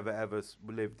who never ever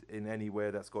lived in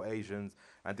anywhere that's got Asians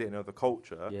and didn't know the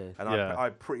culture, and I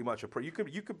pretty much you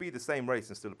could be the same race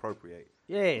and still appropriate.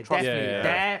 Yeah, Trust me,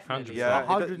 definitely. Yeah,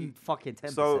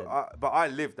 100% So, but I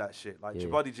live that shit. Like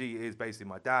Chabuddy G is basically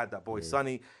my dad. That boy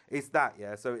Sonny, it's that.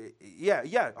 Yeah. So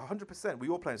 100%. We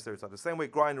all play on stereotypes. The same way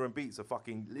Grinder and Beats are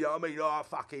fucking. You know what I mean? Oh,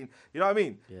 fucking. You know what I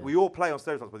mean? Yeah. We all play on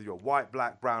stereotypes, whether you're white,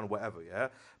 black, brown, whatever. Yeah.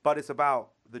 But it's about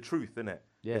the truth, innit?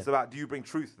 Yeah. It's about, do you bring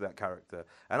truth to that character?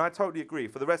 And I totally agree.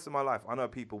 For the rest of my life, I know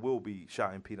people will be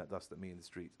shouting peanut dust at me in the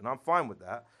streets, and I'm fine with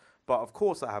that. But of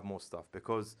course, I have more stuff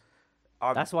because.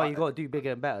 That's why you got to do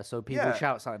bigger and better, so people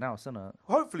shout something else, isn't it?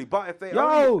 Hopefully, but if they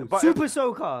Super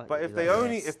Soaker. But if they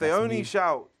only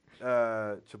shout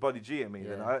Chabuddy G at me,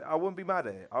 then I wouldn't be mad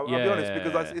at it. I'll be honest,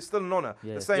 because it's still an honor.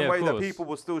 Yeah. The same way that people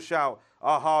will still shout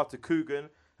aha to Coogan,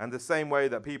 and the same way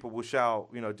that people will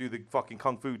shout, do the fucking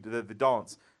kung fu, the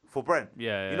dance for Brent.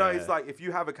 It's like if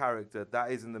you have a character that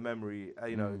is in the memory,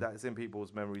 that's in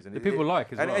people's memories, and people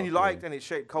like as well. And you liked, and it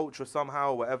shaped culture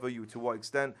somehow, whatever to what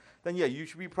extent, then you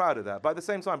should be proud of that. But at the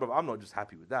same time, bro, I'm not just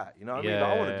happy with that. You know what I mean?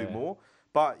 Like, I want to do more,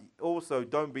 but also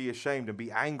don't be ashamed and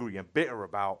be angry and bitter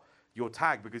about your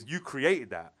tag because you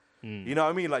created that. You know what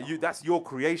I mean? Like that's your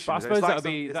creation. But I suppose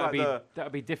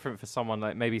that'd be different for someone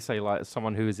like maybe say like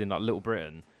someone who is in like Little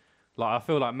Britain. Like I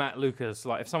feel like Matt Lucas,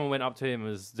 like if someone went up to him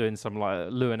and was doing some like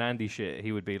Lou and Andy shit,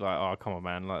 he would be like, "Oh, come on,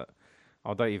 man! Like,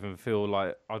 I don't even feel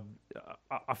like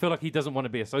I feel like he doesn't want to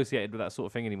be associated with that sort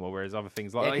of thing anymore." Whereas other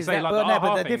things, like you say,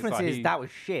 but the difference is that was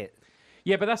shit.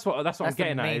 Yeah, but that's what I'm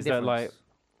getting at is that like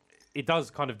it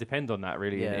does kind of depend on that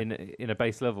really in a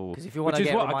base level. If you want which to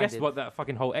is get what I guess what that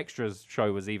fucking whole extras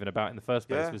show was even about in the first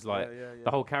place was like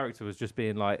the whole character was just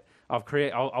being like I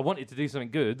wanted to do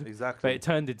something good, but it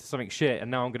turned into something shit,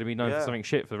 and now I'm going to be known for something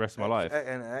shit for the rest of my life.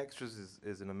 And Extras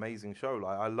is an amazing show.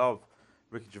 Like I love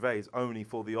Ricky Gervais only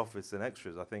for The Office and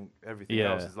Extras. I think everything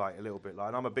else is like a little bit like,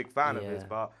 and I'm a big fan of his,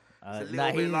 but. It's a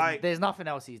little bit like there's nothing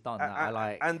else he's done that I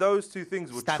like. And those two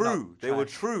things were true. They were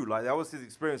true. Like that was his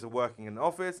experience of working in the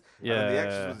office. And the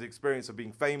Extras was the experience of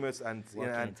being famous and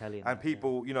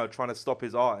people, trying to stop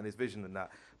his art and his vision and that.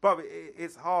 Bro,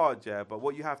 it's hard, yeah. But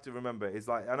what you have to remember is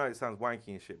like, I know it sounds wanky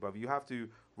and shit, but you have to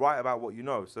write about what you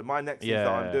know. So my next things that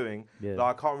I'm doing, like,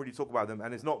 I can't really talk about them,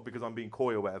 and it's not because I'm being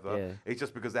coy or whatever. Yeah. It's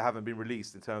just because they haven't been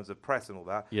released in terms of press and all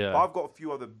that. Yeah. But I've got a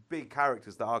few other big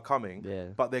characters that are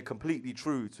coming, but they're completely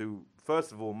true to,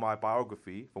 first of all, my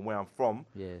biography from where I'm from,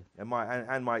 and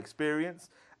my experience,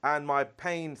 and my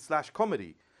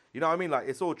pain/comedy. You know what I mean? Like,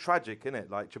 it's all tragic, innit?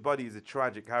 Like, Chabuddy is a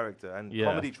tragic character, and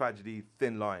comedy, tragedy,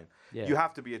 thin line. Yeah. You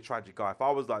have to be a tragic guy. If I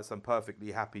was like some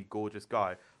perfectly happy, gorgeous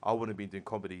guy, I wouldn't be doing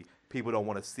comedy. People don't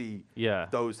want to see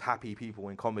those happy people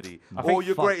in comedy. All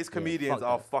your greatest comedians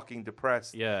are fucking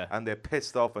depressed, and they're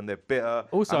pissed off and they're bitter.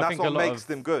 Also, and I that's think what makes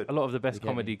them good. A lot of the best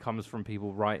comedy comes from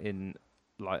people writing.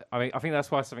 Like, I mean, I think that's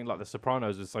why something like The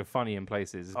Sopranos was so funny in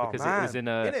places, because it was in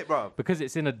a because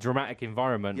it's in a dramatic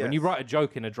environment. When you write a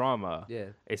joke in a drama,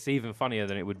 it's even funnier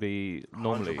than it would be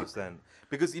normally. 100%.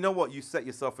 Because you know what, you set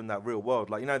yourself in that real world.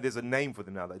 Like, you know, there's a name for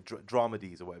them now, like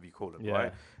dramedies or whatever you call them,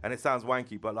 right? And it sounds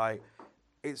wanky, but like,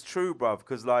 it's true, bruv.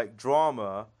 Because like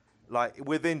drama, like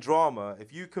within drama,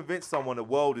 if you convince someone the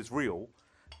world is real,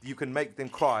 you can make them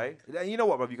cry. And you know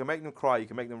what, bruv? You can make them cry, you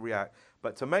can make them react.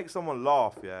 But to make someone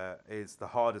laugh, is the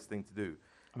hardest thing to do.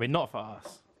 I mean, not for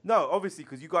us. No, obviously,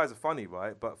 because you guys are funny,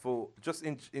 right? But for just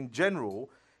in general,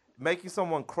 making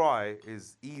someone cry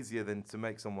is easier than to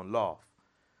make someone laugh.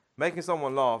 Making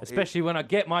someone laugh, especially when I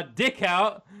get my dick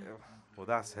out. Well,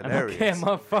 that's hilarious. And I get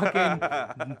my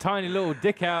fucking tiny little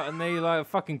dick out, and they like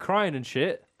fucking crying and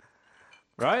shit,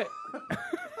 right?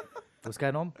 What's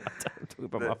going on? I don't talk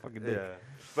about my fucking dick.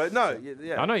 But no,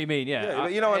 I know what you mean. Yeah,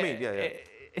 you know what I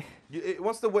mean.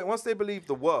 Once they believe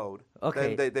the world,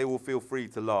 then they will feel free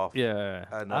to laugh. Yeah.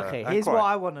 And, here's what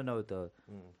I want to know though.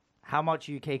 How much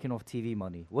are you taking off TV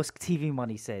money? What's TV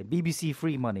money saying? BBC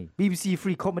Free money? BBC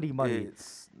Free comedy money?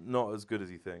 It's not as good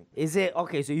as you think. Is it?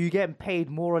 Okay, so you're getting paid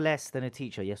more or less than a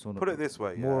teacher, yes or no? Put it this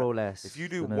way. More or less. If you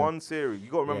do one series, you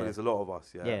got to remember there's a lot of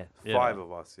us, Five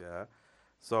of us,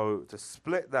 So to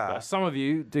split that. But some of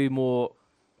you do more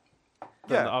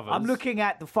than the others. I'm looking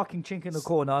at the fucking chink in the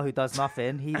corner who does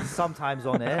nothing. He's sometimes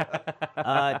on it.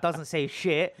 Doesn't say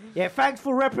shit. Yeah, thanks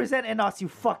for representing us, you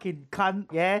fucking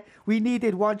cunt. Yeah, we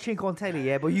needed one chink on telly.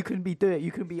 Yeah, but you couldn't be doing it.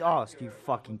 You couldn't be asked, you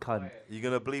fucking cunt. You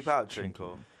gonna bleep out chink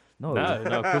or? No,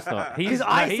 of course not. Because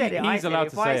I said it. He's allowed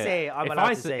to say it. If I say it, I'm allowed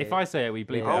to say it. If I say it, we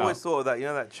bleep it I out. always thought of that, you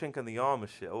know, that chink in the armor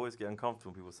shit. I always get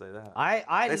uncomfortable when people say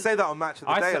that. They say that on Match of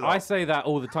the Day a lot. I say that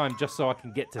all the time just so I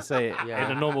can get to say it in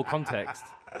a normal context.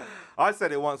 I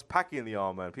said it once, packing the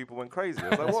armor, and people went crazy. I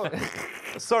was like,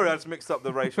 what? Sorry, I just mixed up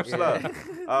the racial slur.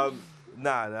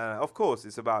 Nah. Of course,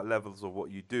 it's about levels of what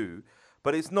you do.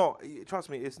 But it's not,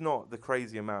 trust me, it's not the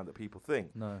crazy amount that people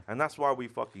think. No. And that's why we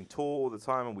fucking tour all the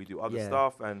time and we do other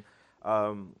stuff. And,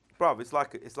 bruv, it's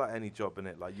like any job,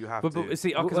 innit? Like, you have to. But see,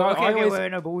 because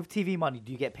but with TV money,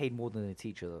 do you get paid more than a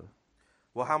teacher, though?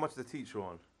 Well, how much the teacher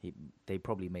on? They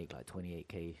probably make like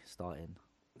 28k starting.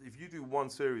 If you do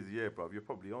one series a year, bruv, you're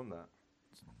probably on that.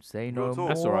 Say no more.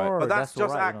 That's all right. But that's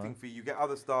just right, acting fee. You get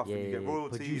other stuff, and you get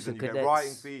royalties, Producer and you cadets. get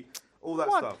writing fee, all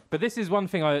that stuff. But this is one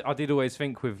thing I did always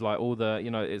think with like all the, you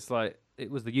know, it's like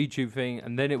it was the YouTube thing,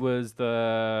 and then it was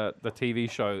the TV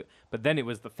show, but then it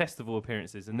was the festival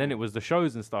appearances, and then it was the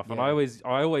shows and stuff. And I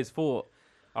always thought,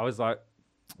 I was like,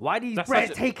 why these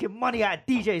brands taking money out of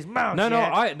DJ's mouth? No,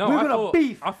 we're gonna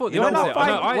beef. I thought the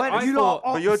opposite.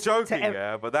 But you're joking,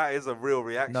 but that is a real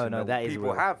reaction. No, that is people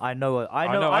real. have. I know.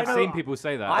 I've seen people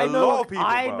say that. A lot of people.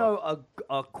 I know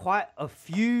quite a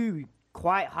few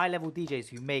quite high level DJs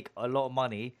who make a lot of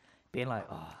money, being like,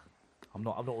 I'm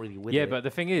not really with it. Yeah, but the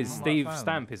thing is, Steve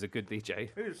Stamp is a good DJ.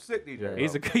 He's a sick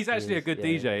DJ. He's actually a good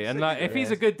DJ, and like if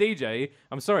he's a good DJ,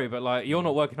 I'm sorry, but like you're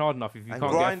not working hard enough if you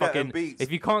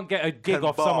can't get a gig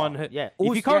off someone. If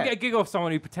you can't get a gig off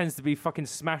someone who pretends to be fucking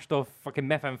smashed off fucking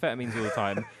methamphetamines all the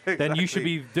time, then you should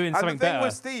be doing something better. And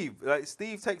the thing with Steve, like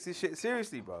Steve takes his shit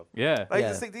seriously, bro. Yeah, like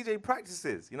he's a sick DJ,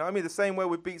 practices. You know what I mean? The same way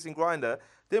with Beats and Grinder,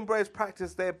 them bros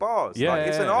practice their bars. Yeah, like,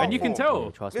 it's an art and you can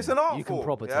tell. It's an art form. You can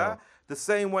proper tell. The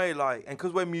same way, like, and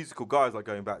because we're musical guys, like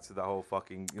going back to the whole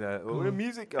fucking, you know, we're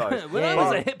music guys. I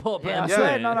was a hip hop band.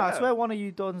 I swear one of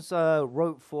you dons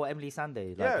wrote for Emily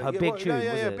Sandé, like her big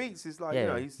tune. Beats is like, you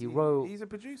know, he's a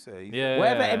producer.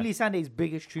 Whatever Emily Sandé's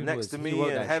biggest tune Next was. to Me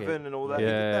and Heaven and all that.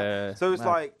 Yeah. So it's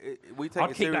like, we take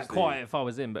I'd it seriously. keep that quiet if I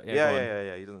was in, but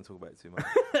yeah. He doesn't talk about it too much.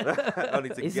 Only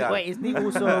to isn't he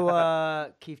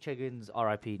also Keith Cheggin's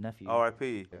R.I.P. nephew?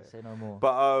 R.I.P. Say no more.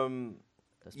 But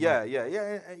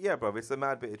yeah, bro. It's a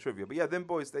mad bit of trivia, but yeah, them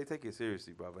boys, they take it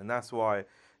seriously, bro, and that's why,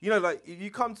 you know, like if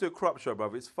you come to a corrupt show,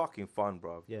 bro, it's fucking fun,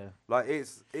 bro. Yeah, like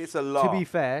it's a lot. To be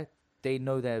fair, they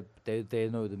know they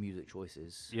know the music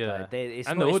choices. Yeah. Like, it's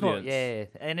And not, the it's not- audience.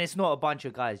 yeah, and it's not a bunch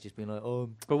of guys just being like,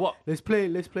 But what? let's play.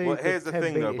 Well, here's the 10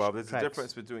 thing, though, British bro. There's tracks. a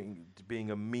difference between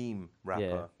being a meme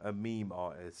rapper, a meme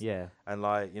artist, Yeah. and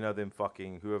like them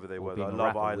fucking whoever they were, being like a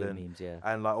Love rapper with Island, memes, yeah.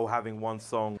 and like or having one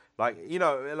song, like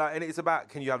like, and it's about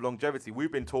can you have longevity?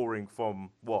 We've been touring from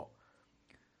what?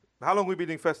 How long we been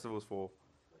doing festivals for?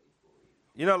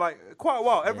 Like quite a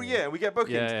while every year, and we get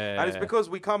bookings, and it's because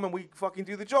we come and we fucking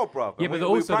do the job, bro. Yeah, but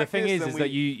also the thing is that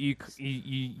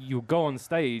you go on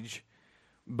stage.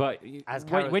 But As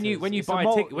when you characters.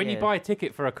 buy you buy a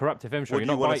ticket for a Corrupt FM show, you're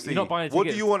not buying a ticket. What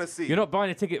do you want to see? You're not buying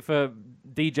a ticket for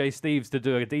DJ Steves to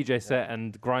do a DJ set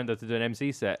and Grinder to do an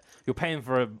MC set. You're paying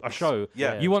for a show.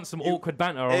 Yeah. You want some awkward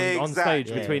banter on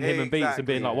stage between him and Beats and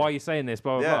being like, "Why are you saying this?"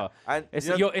 Blah blah blah. And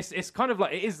it's kind of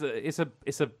like it's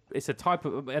a type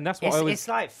of, and that's what I always. It's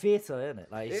like theatre, isn't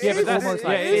it? Like It Yeah, is but that's theatre.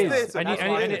 yeah, It it is is, theatre. and That's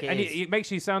what I think it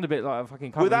makes you sound a bit like a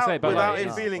fucking company say, but without like,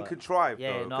 it feeling contrived,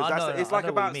 Yeah, though. no, 'Cause I know, it's I like know what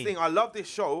about you mean. seeing. I love this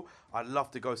show. I'd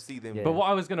love to go see them. Yeah. But what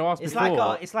I was going to ask It's before,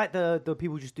 like the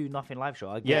people just do nothing live show.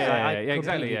 I get yeah, it. I exactly,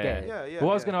 completely yeah. get it. Yeah, But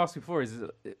what I was going to ask before is,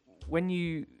 when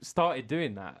you started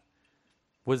doing that,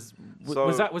 was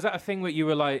that a thing where you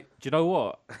were like, do you know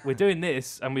what? We're doing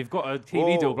this and we've got a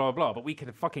TV deal, blah blah blah, but we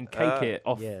can fucking cake it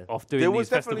off doing There these was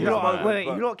definitely festivals. that moment. Wait,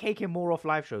 you're not caking more off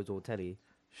live shows or telly?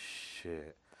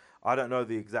 Shit. I don't know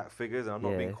the exact figures, and I'm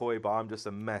not being coy, but I'm just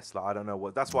a mess. Like I don't know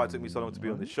what. That's why it took me so long to be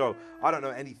on this show. I don't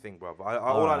know anything, bro.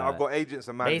 I've got agents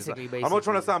and managers. Basically. I'm not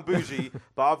trying to sound bougie,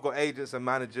 but I've got agents and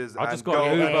managers. I just and got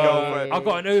an Uber. girlfriend. I've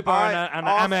got an Uber and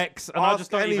an Amex, and I just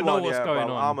don't even know what's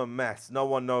going on. I'm a mess. No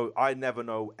one knows. I never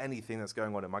know anything that's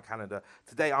going on in my calendar.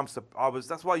 Today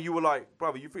that's why you were like,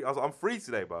 brother, you free? I was like, I'm free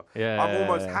today, bro. Yeah, I'm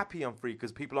almost happy I'm free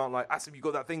because people aren't like, Asim, you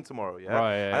got that thing tomorrow, yeah?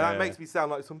 Right, and that makes me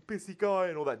sound like some pissy guy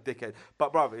and all that dickhead.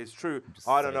 But brother, it's true.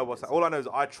 I don't know what's. All I know is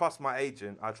I trust my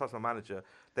agent. I trust my manager.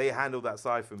 They handle that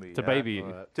side for me. To baby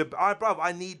you.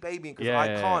 I need babying because I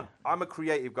can't. I'm a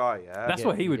creative guy. Yeah. That's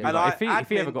what he would be And like if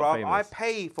he ever got bruv, famous. I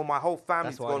pay for my whole family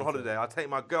That's to what go I on need to holiday. I take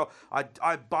my girl.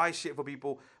 I buy shit for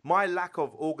people. My lack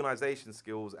of organization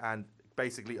skills and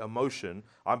basically emotion,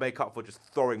 I make up for just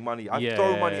throwing money. I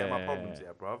throw money at my problems,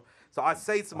 bruv. So I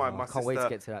say to my I sister, can't wait to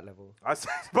get to that level. I say,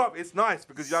 bruv, it's nice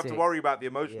because you have to Sick. worry about the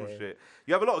emotional shit.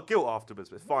 You have a lot of guilt afterwards,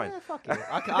 but it's fine. Yeah, fuck it.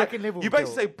 I can live with You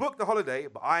basically guilt. say book the holiday,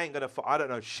 but I ain't gonna. I don't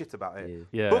know shit about it.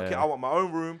 Yeah. Book it. I want my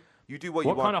own room. You do what you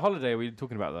What want. kind of holiday are we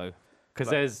talking about though? Because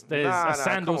there's Nah, a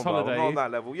sandals come on, bro, holiday. not on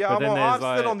that level. Yeah, but then I'm there's, still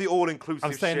like- on the all-inclusive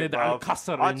I'm staying shit, in bro.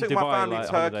 Al-Qasr I in took Dubai, my family like,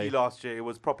 to Turkey holiday. last year. It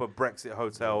was proper Brexit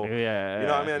hotel. Yeah. You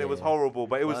know what I mean? And it was horrible,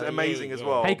 but it was amazing as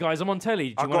well. Hey guys, I'm on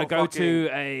telly. Do I you want to got go to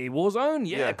a war zone?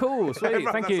 Yeah, cool, sweet,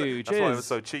 thank you, That's why it was cheers.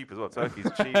 so cheap as well. Turkey's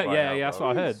cheap. Right Yeah, now, that's bro.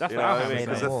 what I heard. That's You what know Al what I Ham mean?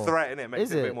 was It's saying. a threat, innit? It makes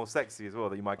Is it a bit it? more sexy as well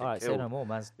that you might All get right, say killed. no more,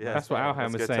 man. Yeah, That's what Al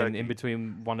Ham let's was go saying Turkey. in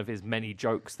between one of his many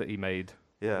jokes that he made.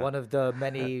 Yeah. One of the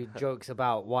many jokes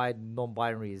about why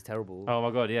non-binary is terrible. Oh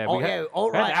my god, yeah. Oh, we had, yeah, we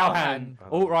alt-right had Alhan.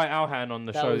 alt-right Alhan on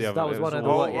the That show was- the other that day. was It one of the-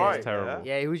 all- alt-right, it was yeah. terrible.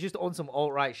 Yeah, he was just on some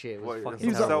alt-right shit. It was What, fucking he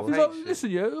was terrible. self-hate shit.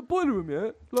 listen, yeah, a boiler room,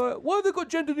 yeah. Like, why have they got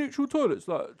gender-neutral toilets?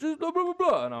 Like, just blah blah blah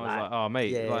blah. And I was Like, like, oh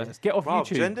mate, yeah. like, get off Bruv,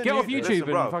 YouTube. gender Get off neut- YouTube listen,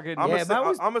 and bruv, fucking. Yeah, man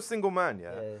was- I'm a single man,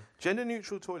 yeah. Yeah. Gender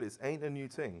neutral toilets ain't a new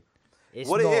thing. It's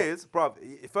What not- it is,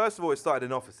 bruv, first of all, it started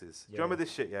in offices. Do you Yeah. remember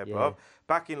this shit, yeah, Yeah. bruv?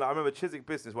 Back in, like, I remember Chiswick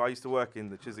Business, where I used to work in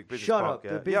the Chiswick Business Shut Park. up, the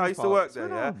Yeah, business yeah, I used to park. work there,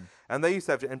 What's yeah. going on? And they used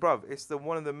to have, and bruv, it's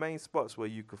one of the main spots where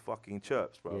you could fucking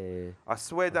chirps, bro. Yeah. I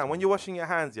swear down, when you're washing your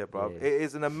hands, yeah, bruv, Yeah. it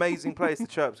is an amazing place to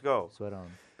chirps go. Swear down.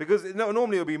 Because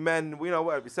normally it'll be men,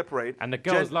 whatever, separated. And the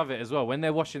girls love it as well when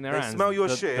they're washing their They hands. smell your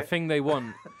the, shit. The thing they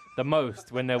want the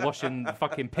most when they're washing the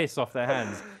fucking piss off their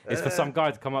hands is for some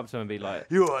guy to come up to them and be like,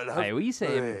 You alright, love? "Hey, what you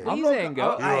saying? Hey. What I'm you not saying,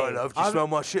 gonna- girl?" You alright, love? Did you I'm- smell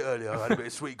my shit earlier? I had a bit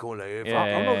of sweet corn later. Yeah.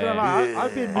 I'm not gonna lie.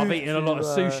 I've been. I've moved eaten a lot of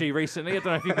to, sushi recently. I don't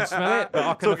know if you can smell it, but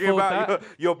I can Talking afford about that.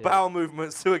 your bowel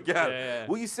movements to a gal. Yeah.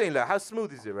 What are you saying, like? How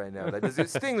smooth is it right now? Like, does it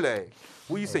sting, like?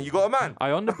 What are you saying? You got a man?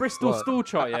 Aye, on the Bristol stool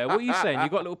chart, yeah. What are you saying? You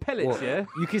got little pellets, What? yeah?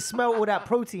 You can smell all that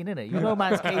protein in it. You know,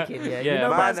 man's caking. Yeah. You Yeah, know,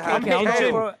 man, man's I'm caking. hitting I'm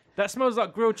gym. bro- That smells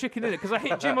like grilled chicken in it because I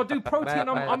hit gym. I do protein.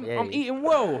 I'm yeah. eating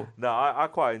well. No, I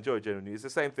quite enjoy generally. It's the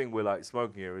same thing with like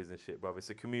smoking areas and shit, bro. It's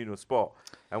a communal spot.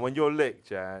 And when you're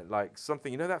licked, yeah, like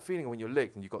something, you know that feeling when you're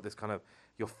licked and you got this kind of,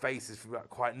 your face is like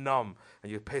quite numb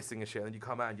and you're pissing and shit and you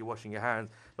come out and you're washing your hands.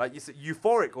 Like it's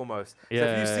euphoric almost. So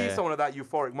if you see Yeah. someone at that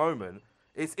euphoric moment,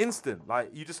 it's instant. Like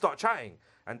you just start chatting.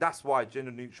 And that's why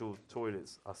gender neutral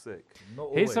toilets are sick. Not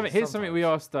Here's always, something we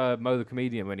asked Mo the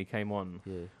comedian when he came on.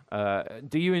 Yeah.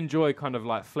 Do you enjoy kind of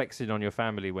like flexing on your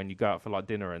family when you go out for like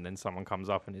dinner and then someone comes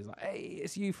up and is like, "Hey,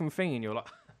 it's you from Thing," and you're like,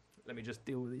 "Let me just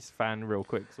deal with this fan real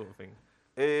quick," sort of thing.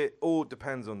 It all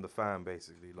depends on the fan,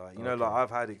 basically. Like, you know, like I've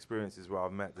had experiences where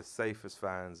I've met the safest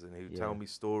fans and who tell me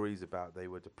stories about they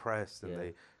were depressed and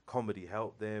they comedy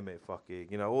helped them. It fucking,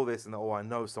 you know, all this and I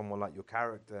know someone like your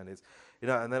character and it's, you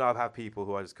know, and then I've had people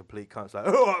who are just complete cunts like,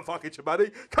 oh, fucking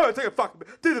Chabuddy, come on, take a fucking,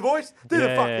 do the voice, do the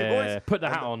fucking voice. Put the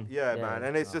hat on. Yeah, man.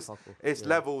 And it's just, it's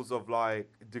levels of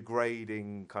like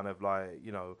degrading kind of like,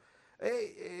 you know,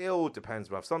 it all depends,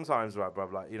 bruv. Sometimes, right,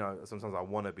 bruv, like, you know, sometimes I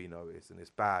want to be noticed and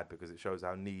it's bad because it shows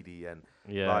how needy and,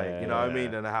 like, you know what I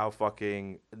mean? And how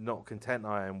fucking not content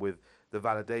I am with the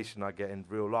validation I get in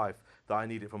real life that I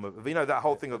need it from, you know, that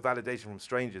whole thing of validation from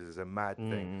strangers is a mad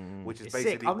thing, which is It's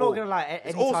basically sick. I'm not going to lie.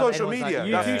 It's all social media.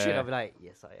 Like, you do shit, I'll be like,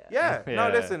 yes, I am. Yeah, no,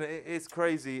 listen, it's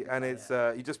crazy and it's,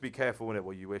 you just be careful in it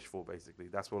what you wish for, basically.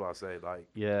 That's what I say. Like,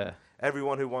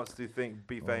 everyone who wants to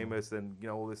be famous and, you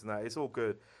know, all this and that, it's all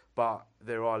good. But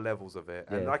there are levels of it.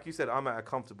 And like you said, I'm at a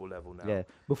comfortable level now. Yeah.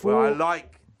 Where I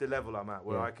like the level I'm at,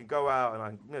 where I can go out and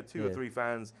I, you know, 2 or 3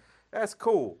 fans, that's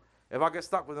cool. If I get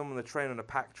stuck with them on the train, on a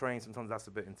packed train, sometimes that's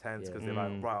a bit intense because they're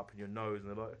like right up in your nose and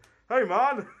they're like, hey,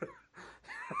 man.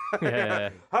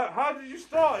 How did you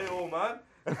start it all, man?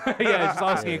 Just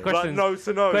asking you questions. Like nose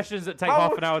to nose. Questions that take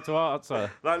half an hour to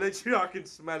answer. Like literally, I can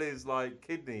smell his like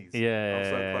kidneys. I'm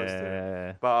so close to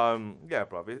it. But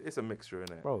bro, it's a mixture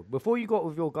in it. Bro, before you got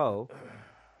with your girl,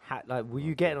 like, were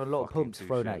you getting a lot of pumps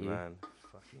thrown at you? Man.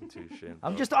 Fucking touche.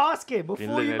 I'm just asking.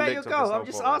 Before you met your girl, I'm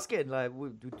just asking. asking. Like,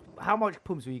 how much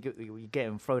pumps were you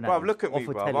getting thrown at Bro, you? look at me,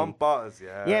 bro. I'm butters,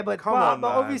 Yeah, but come on, but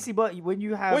man. obviously, but when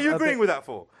you have, what are you agreeing with that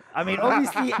for? I mean,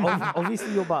 obviously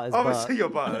you're butters. Obviously you're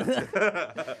butters.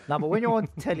 No, but when you're on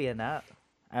telly and that,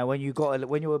 and when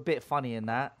you're a bit funny in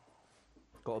that,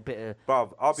 got a bit of.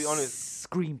 Bro, I'll be honest.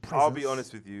 Screen presence. I'll be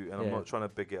honest with you, and I'm not trying to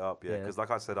big it up, because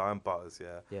like I said, I am butters,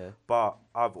 But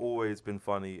I've always been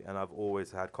funny, and I've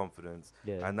always had confidence,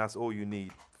 and that's all you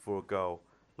need for a girl.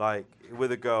 Like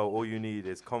with a girl, all you need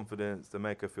is confidence to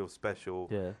make her feel special,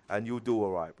 and you'll do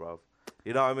all right, bro.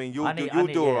 You know what I mean? You'll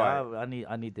do all right.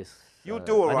 I need this. You'll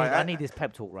do all right. I need this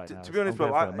pep talk right now. To be honest,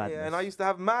 bro, and I used to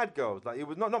have mad girls. Like it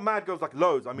was not mad girls like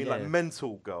loads. I mean like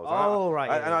mental girls.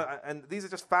 And these are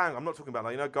just fan. I'm not talking about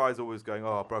like, you know, guys always going,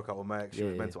 oh, I broke up with my ex, she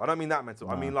was mental. I don't mean that mental.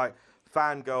 No. I mean like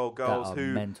fangirl girls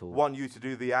who want you to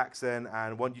do the accent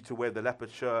and want you to wear the leopard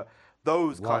shirt.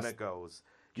 Those kind of girls.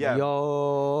 Yeah,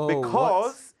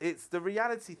 because it's the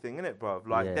reality thing, innit, bruv?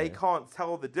 Like they can't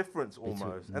tell the difference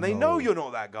almost, and they know you're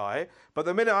not that guy. But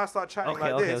the minute I start chatting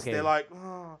like this, they're like,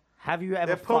 oh. Have you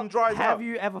ever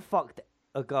fucked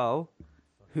a girl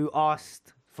who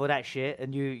asked for that shit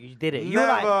and you did it? You're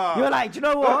like, do you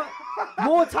know what?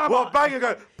 More time. Well, bang, you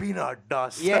go peanut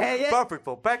dust. Perfect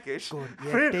for peckish.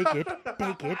 Take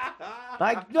it.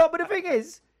 Like, no, but the thing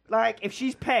is, like, if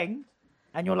she's peng.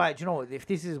 And you're like, do you know what? If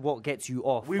this is what gets you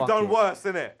off, we've done worse,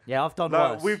 innit? Yeah, I've done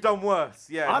worse. We've done worse.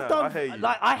 Yeah, I hear you.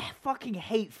 Like, I fucking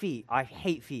hate feet. I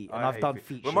hate feet, and I've done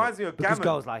feet. Reminds me of gammon. Because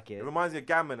girls like it. It reminds me of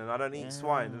gammon, and I don't eat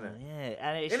swine, innit? Yeah,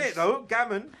 and it's innit though,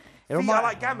 gammon. I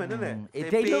like gammon,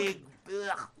 innit?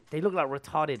 They look like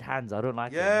retarded hands. I don't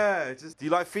like them. Yeah, do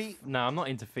you like feet? No, I'm not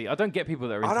into feet. I don't get people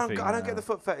that are into feet. I don't get the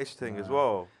foot fetish thing as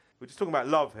well. We're just talking about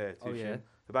love here, Tushin.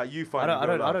 About you finding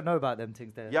I don't know about them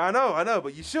things there. Yeah, I know,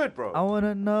 but you should, bro. I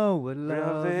wanna know what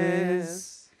love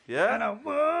is. Yeah. And I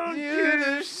want you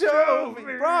to show me,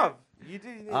 bro. You do.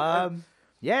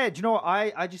 Yeah. Do you know what?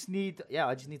 I just need.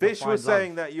 I just need. Bish was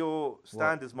saying that your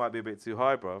standards might be a bit too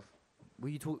high, bro. Were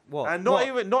you talk what? And not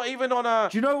even on a.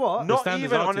 Do you know what? Not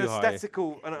even on an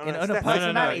aesthetical. On a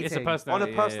personality. It's a personality. On a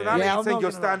personality, I'm saying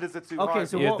your standards are too high. Okay,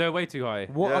 so they're way too high.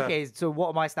 Okay, so what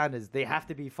are my standards? They have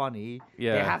to be funny.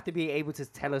 Yeah. They have to be able to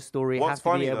tell a story. What's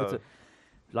funny though?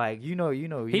 Like you know.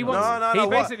 He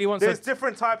basically wants. There's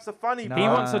different types of funny. He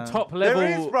wants a top level.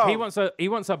 There is, bro. He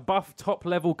wants a buff top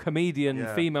level comedian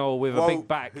female with a big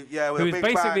back. Who's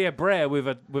basically a brer with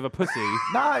a pussy.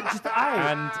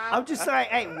 I'm just saying,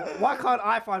 hey, why can't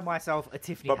I find myself a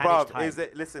Tiffany Haddish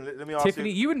type? Listen, let me ask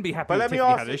Tiffany, you wouldn't be happy with Tiffany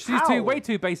Haddish. She's way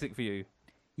too basic for you.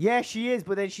 Yeah, she is,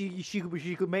 but then she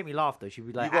could make me laugh though. She'd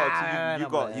be like,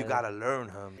 you gotta learn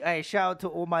her. Hey, shout out to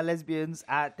all my lesbians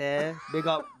out there. Big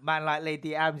up man like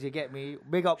Lady Ams, you get me.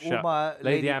 Big up all my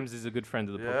Lady Ams is a good friend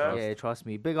of the podcast. Yeah, trust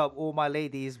me. Big up all my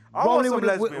ladies. Rolling with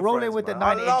the 9-inch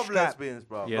I love lesbians,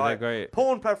 bro. Yeah, they're great.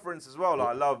 Porn preference as well. Like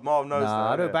I love Marv knows that.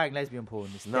 I don't bang lesbian porn.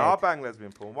 I bang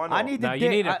lesbian porn. Why not? You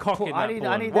need a cock in that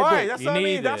porn. Why? That's what I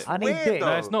mean. That's weird.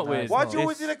 No, it's not weird. Why do you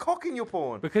always need a cock in your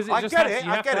porn? Because you have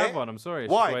to have one. I'm sorry.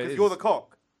 Why? Because you're the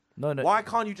cock. No. Why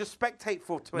can't you just spectate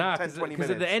for 10, 20 minutes?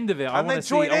 Because at the end of it, I want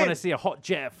to see a hot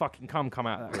jet fucking come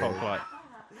out of that cock.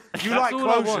 Like, you like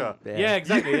closure. Yeah,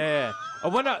 exactly. Yeah.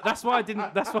 That's why I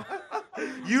didn't. That's why.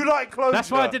 You like closure.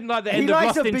 That's why I didn't like the He end of likes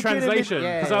Lost the in beginning of it, Translation.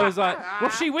 yeah. Because I was like,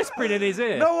 what's she whispering in his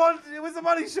ear? No one. It was a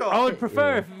money shot. I would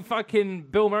prefer if fucking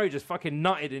Bill Murray just fucking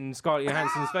nutted in Scarlett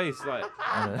Johansson's face. Like,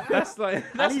 that's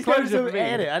At least closure for me.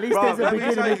 at least Bro, there's a let me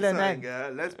beginning, tell you middle, and something, end. yeah?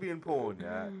 Lesbian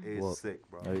porn, is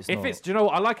sick, bro. No, it's If not. it's, do you know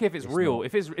what? I like it if it's real.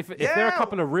 not. If there are a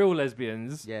couple of real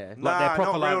lesbians, Yeah. like they're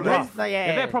proper not real like rough. lesbians. Yeah.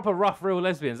 If they're proper rough real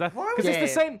lesbians, Why because would-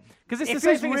 it's the same. Because it's If the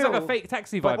same it's thing as like a real, fake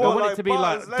taxi vibe. I what, want it like to be like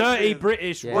bars, dirty lesbians?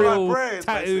 British, Yeah. Well, like real Brits,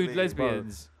 tattooed basically.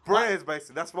 lesbians. Brez,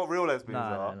 basically. That's what real lesbians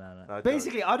are. No.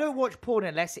 Basically, I don't watch porn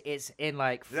unless it's in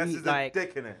like This is like a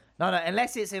dick in it. no,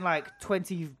 unless it's in like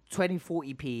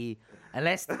 2040p,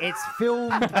 unless it's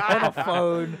filmed on a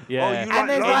phone. Yeah. Oh, you And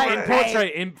there's like like in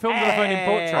portrait, in filmed on a phone in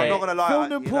portrait. I'm not gonna lie.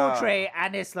 filmed in you know- portrait,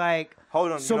 and it's like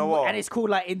Hold on, you know what? and it's called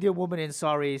like Indian woman in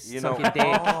saris You know, sucking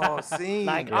dick. oh, see,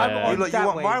 Like, Yeah. I'm on you, like, that you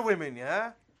want way. my women,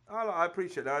 yeah? I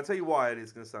appreciate that. I'll tell you why it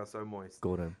is going to sound so moist.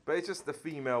 Gordon. But it's just the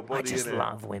female body. I just innit?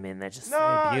 love women. They're just No, so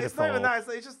it's beautiful. not even that.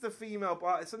 It's just the female.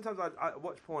 But sometimes I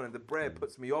watch porn and the bread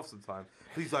puts me off sometimes.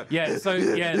 He's like, Yeah, so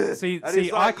yeah, see, and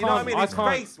it's I like, can't, you know what I mean? His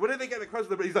can't. face. When they get the close to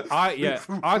the bread, he's like, I can't It's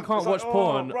watch like,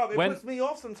 porn Oh, bruv, it when puts me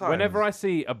off sometimes. whenever I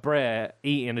see a brer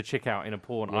eating a chick out in a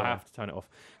porn, I have to turn it off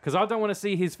because I don't want to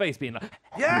see his face being like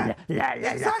yeah,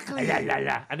 exactly.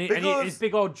 and Because- his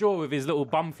big old jaw with his little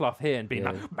bum fluff here and being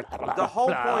like The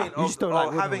whole point You of, just don't like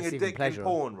women having a receiving dick pleasure. in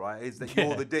porn, right, is that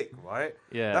you're the dick, right?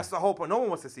 Yeah. That's the whole point. No one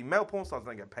wants to see male porn stars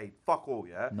don't get paid. Fuck all,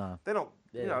 yeah. No. They don't.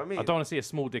 You know what I mean? I don't want to see a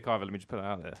small dick either. Let me just put it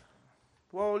out there.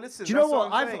 Well, listen. Do you know that's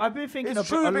what? I'm saying. I've been thinking it's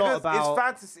a true lot because about. it's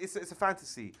fantasy. It's a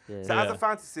fantasy. Yeah. So as a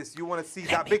fantasist, you want to see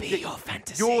that big dick. your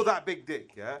fantasy. You're that big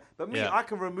dick, yeah. But me, Yeah. I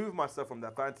can remove myself from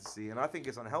that fantasy, and I think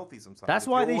it's unhealthy sometimes. That's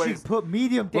If why you they always- should put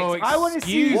medium dicks. Well, I want to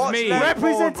see excuse me.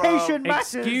 representation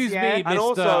matters. Excuse yeah? me, And Mr.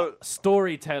 also-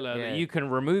 Storyteller, Yeah. that you can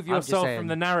remove just yourself saying. from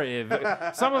the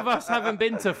narrative. Some of us haven't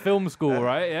been to film school,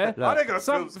 right? Yeah. I didn't go to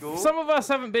film school. Some of us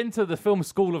haven't been to the film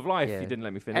school of life. Yeah. You didn't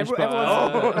let me finish. Everyone-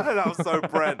 Oh, that was so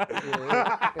Brent.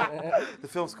 The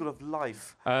film school of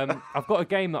life. I've got a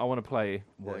game that I want to play.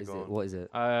 What is go it? on. What is it?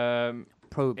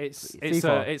 It's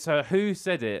FIFA. it's a who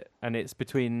said it, and it's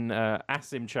between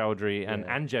Asim Chaudhry and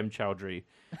Anjem Chaudhry.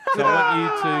 So I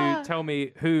want you to tell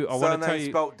me who I want to tell Surname you.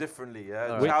 spelled differently, yeah.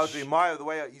 Alright. Chowdhury, the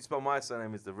way you spell my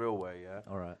surname is the real way, yeah.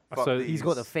 All right. Fuck So these, he's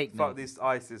got the fake Fuck name. these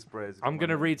ISIS prayers. I'm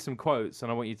gonna read some quotes,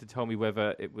 and I want you to tell me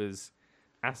whether it was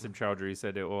Asim Chaudhry who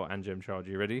said it or Anjem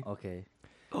Chaudhry. Ready? Okay.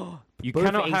 You Both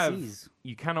cannot ACs.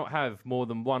 have more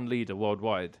than one leader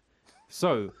worldwide.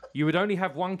 So you would only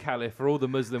have one caliph for all the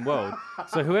Muslim world.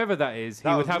 So whoever that is, he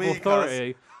That would was have me,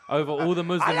 authority over all the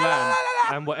Muslim land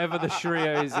and whatever the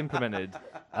Sharia is implemented.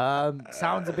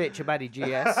 Sounds a bit Chabuddy G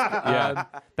esque. Yeah,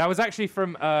 that was actually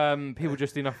from People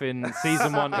Just Do Nothing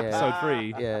season 1, episode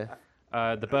 3,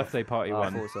 Yeah. the birthday party I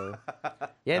one. thought so.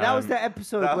 Yeah, that was the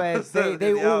episode that where was they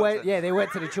the all went. outfit. Yeah, they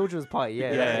went to the children's party.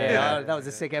 Yeah, Yeah. that was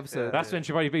a sick episode. That's when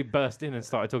Chabuddy B burst in and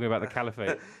started talking about the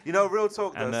caliphate. You know, real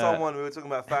talk though. And, We were talking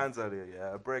about fans earlier.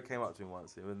 Yeah, a break came up to me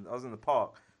once. When I was in the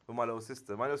park with my little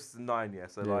sister. My little sister's 9. Yeah,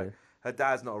 so like her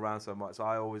dad's not around so much. So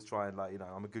I always try and like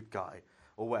I'm a good guy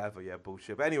or whatever. Yeah,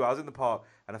 bullshit. But anyway, I was in the park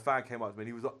and a fan came up to me and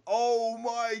he was like, "Oh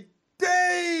my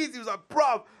days!" He was like,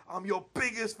 "Bruv, I'm your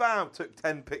biggest fan." Took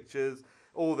 10 pictures.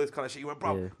 All this kind of shit. You went,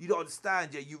 "Bro, you don't understand,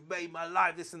 yeah. You've made my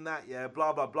life, this and that, yeah.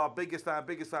 Blah blah blah. Biggest fan,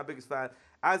 biggest fan, biggest fan."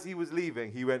 As he was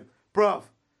leaving, he went, "Bruv,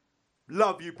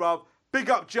 love you, bruv. Big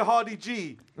up Jihadi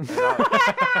G." And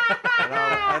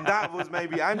that was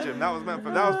maybe Anjem. That was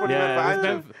probably meant for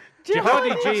Anjem.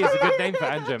 Jihadi G is a good name for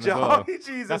Anjem as well. Jihadi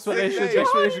G is That's a what they sick should. name.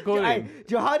 That's what they should call Hey, him.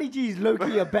 Jihadi G is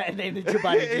low-key a better name than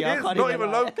Chabuddy It G. I is can't not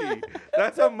even lie. low-key.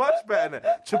 That's a much better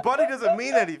name. Chabuddy doesn't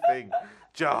mean anything.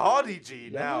 Jihadi G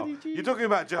now. Jihadi G? You're talking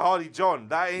about Jihadi John.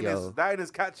 That ain't Yo.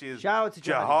 as catchy as Shout out to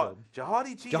Jihadi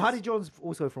Jihadi G. Jihadi John's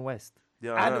also from West.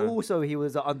 Yeah, I And know. also he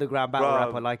was an underground battle Bruv.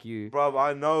 rapper like you. Bro,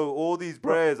 I know all these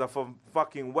Breyers are from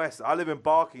fucking West. I live in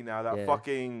Barking now. That Yeah.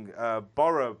 fucking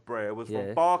Borough Breyer was Yeah.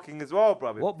 from Barking as well,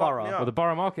 bro. What borough? Well, the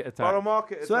Borough Market attack. Borough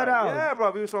Market. Swear attack. down. Yeah,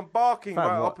 bro. He was from Barking, Fam,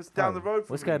 right what- opposite down fam, the road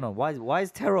from What's me. going on? Why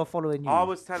is terror following you? I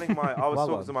was telling I was Wagwan.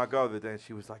 talking to my girl the other day, and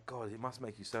she was like, "God, it must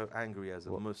make you so angry as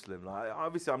a Muslim." Like,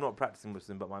 obviously, I'm not practicing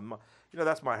Muslim, but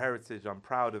that's my heritage. I'm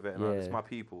proud of it, and it's Yeah. my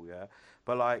people, yeah.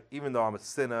 But like, even though I'm a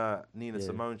sinner, Nina Yeah.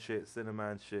 Simone shit, sinner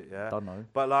man shit, yeah. Don't know.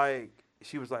 But like,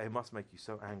 she was like, "It must make you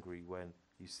so angry when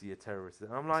you see a terrorist,"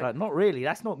 and I'm It's like, like, not really.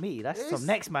 That's not me. That's It's- some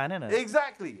next man, innit?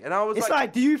 exactly. And I was It's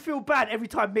like, do you feel bad every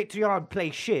time Mick Dion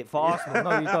plays shit for Arsenal?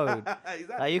 No, you don't. exactly.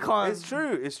 Like, you can't.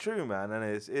 It's true, man, and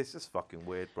it's just fucking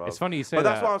weird, bro. It's funny you say But that.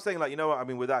 that's what I'm saying. Like, you know what I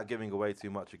mean, without giving away too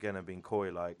much again and being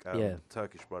coy, like Yeah.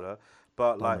 Turkish brother.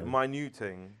 But like, know. my new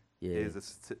thing Yeah. is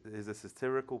a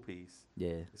satirical piece.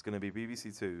 Yeah. It's gonna be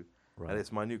BBC Two, and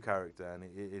it's my new character, and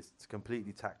it's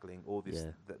completely tackling all this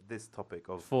this topic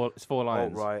of it's 4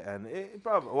 lines. Right, and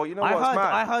brother, well, you know I what's heard,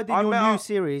 mad? I heard in your new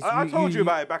series. I told you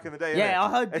about it back in the day. Yeah, innit? I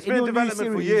heard it's in been in your new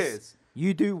development for series, years.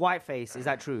 You do whiteface, is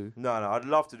that true? No, I'd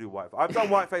love to do whiteface. I've done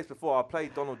whiteface before. I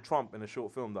played Donald Trump in a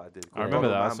short film that I did. I remember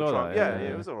that. I saw Trump. that. Yeah,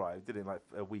 it was alright. I did it in like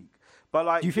a week. But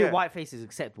like, Do you think whiteface is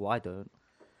acceptable? I don't.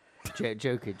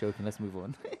 Joking. Let's move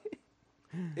on.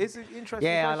 It's an interesting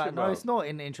Yeah, question, no, it's not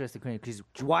an interesting question. Because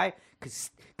why? Because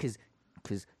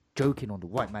joking on the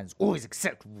white man's always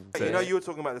acceptable. You know, you were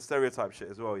talking about the stereotype shit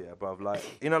as well, yeah, bruv. Like,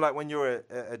 you know, like when you're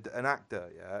an actor,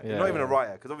 you're not even a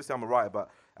writer, because obviously I'm a writer, but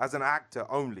as an actor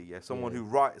only,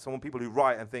 people who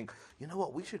write and think, you know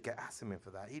what, we should get Asim in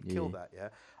for that. He'd kill that, yeah.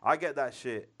 I get that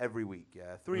shit every week,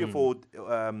 yeah. 3 or 4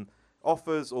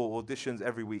 offers or auditions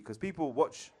every week, because people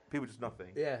just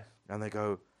nothing, and they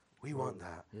go, we want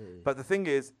that. But the thing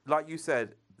is, like you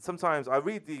said, sometimes I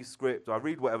read the script, I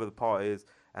read whatever the part is,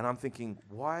 and I'm thinking,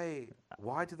 why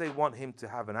do they want him to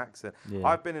have an accent?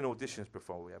 I've been in auditions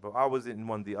before, but I was in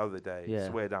one the other day,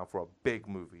 swear down, for a big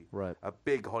movie, a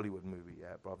big Hollywood movie,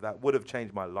 bro. That would have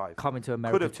changed my life. Coming to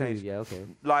America, could have changed,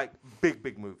 like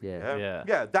big movie,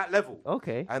 yeah, that level.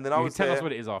 Okay. And then I was tell us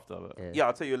what it is after. Yeah,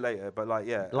 I'll tell you later. But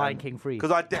like, Lion King 3.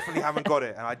 Because I definitely haven't got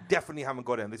it,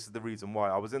 and this is the reason why.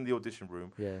 I was in the audition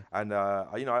room, and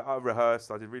I rehearsed.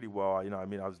 I did really well. I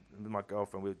was with my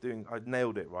girlfriend. I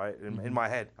nailed it, right? In my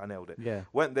head, I nailed it. Yeah.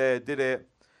 Went there, did it,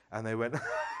 and they went,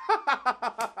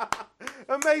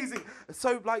 amazing.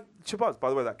 So like, Chabuddy, by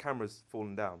the way, that camera's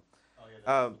fallen down.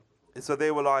 So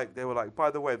they were like, by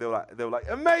the way, they were like,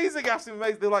 amazing, Asim,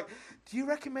 amazing. They were like, do you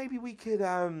reckon maybe we could,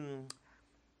 I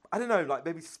don't know, like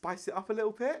maybe spice it up a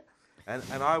little bit? And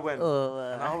I went,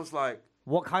 and I was like,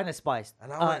 what kind of spice?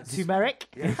 And I went, turmeric?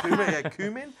 Yeah,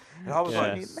 cumin. And I was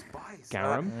like, spice.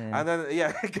 Garum. And then,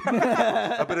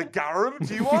 a bit of garum,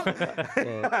 do you want?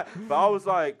 But I was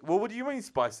like, well, what do you mean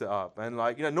spice it up? And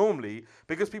like, normally,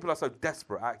 because people are so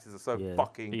desperate, actors are so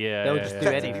fucking they'll just do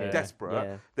anything.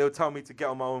 desperate, they'll tell me to get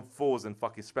on my own fours and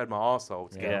fucking spread my arsehole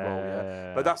to get a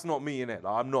role, But that's not me in it.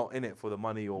 Like, I'm not in it for the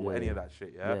money or any of that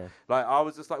shit, Like, I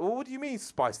was just like, well, what do you mean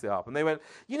spice it up? And they went,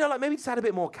 like maybe just add a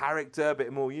bit more character, a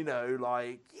bit more,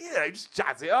 just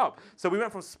jazz it up. So we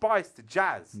went from spice to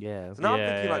jazz. Yeah. So now I'm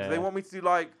thinking, like, do they want me to do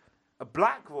like a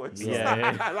black voice?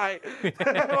 Like, do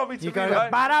they want me to You be go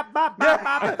like,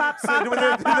 so do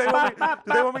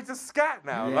they want me to scat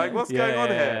now? Like, what's going on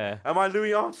here? Am I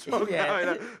Louis Armstrong now?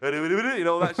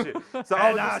 All that shit. So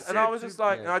I was just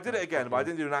like, and I did it again, but I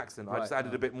didn't do an accent. I just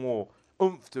added a bit more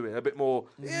oomph to it, a bit more,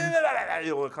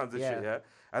 all kinds of shit,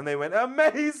 And they went,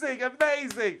 amazing,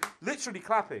 literally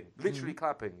clapping,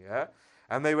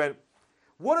 And they went,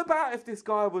 what about if this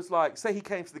guy was like, say he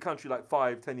came to the country like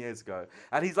 5-10 years ago,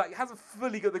 and he's like, hasn't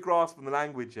fully got the grasp on the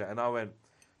language yet. And I went,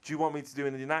 do you want me to do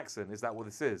an Indian accent? Is that what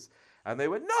this is? And they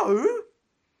went, no.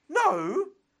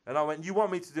 And I went, you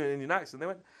want me to do an Indian accent? They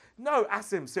went, no,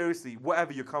 Asim, seriously,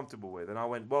 whatever you're comfortable with. And I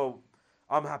went, well,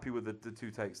 I'm happy with the 2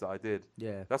 takes that I did.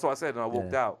 Yeah. That's what I said, and I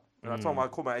walked out. And I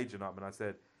called my agent up, and I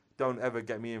said, don't ever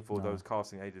get me in for those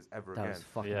casting agents ever again.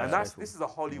 And this is a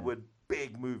Hollywood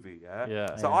big movie,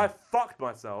 So I fucked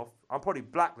myself. I'm probably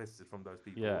blacklisted from those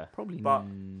people. Yeah. Probably. But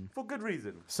for good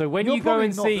reason. So when you go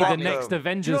and see the next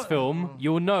Avengers film,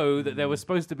 you'll know that there was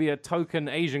supposed to be a token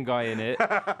Asian guy in it,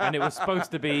 and it was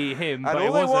supposed to be him, but and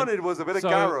all they wanted was a bit of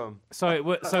garum. So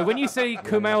when you see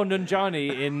Kumail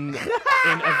Nanjiani in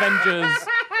Avengers,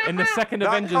 in the second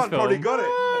Avengers film, probably got it.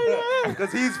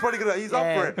 Because he's probably he's up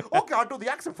for it. Okay, I'll do the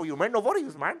accent for you, man. No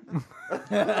worries, man.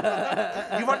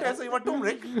 You want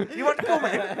turmeric? You want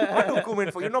cumin? I'll do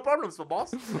cumin for you. No problems,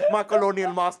 boss. My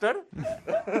colonial master.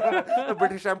 The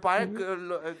British Empire,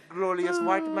 glorious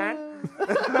white man.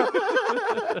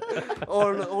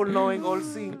 all-knowing,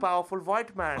 all-seeing, powerful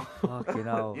white man. Fucking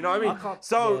hell. You know what I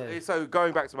mean? So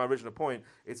going back to my original point,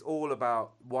 it's all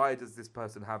about why does this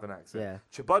person have an accent? Yeah.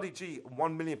 Chabuddy G,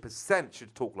 1,000,000%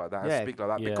 should talk like that and speak like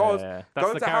that because That's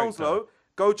go the to character. Hounslow,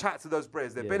 go chat to those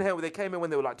Brits. They've been here. They came in when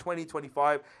they were like 20,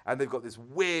 25, and they've got this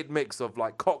weird mix of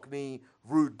like Cockney,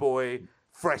 rude boy,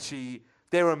 freshie.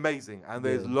 They're amazing, and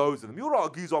there's loads of them. You're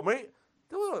right, geezer, mate.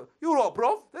 You're right,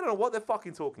 bruv. They don't know what they're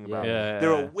fucking talking about.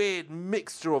 They're a weird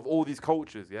mixture of all these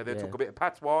cultures. Yeah, they talk a bit of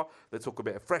patois, they talk a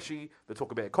bit of freshie, they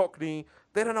talk a bit of Cockney.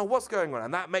 They don't know what's going on,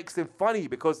 and that makes them funny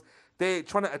because they're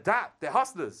trying to adapt. They're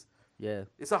hustlers. Yeah.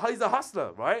 He's a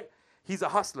hustler, right? He's a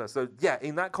hustler. So yeah,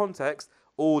 in that context,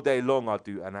 all day long I'll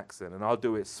do an accent and I'll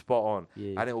do it spot on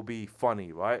and it will be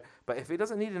funny, right? But if it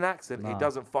doesn't need an accent, it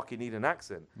doesn't fucking need an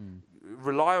accent.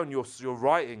 Rely on your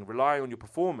writing, rely on your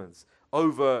performance.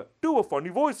 over do a funny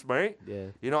voice, mate. Yeah.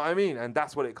 You know what I mean? And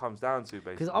that's what it comes down to,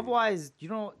 basically. Because otherwise, you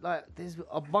know, like there's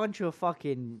a bunch of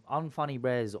fucking unfunny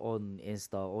bears on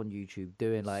Insta, on YouTube,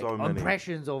 doing like So many.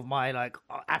 impressions of my like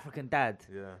African dad.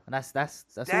 Yeah. And that's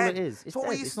all Dad, it is. It's what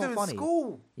we dead. used It's to do not in funny.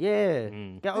 school. Yeah.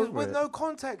 Get over With it. no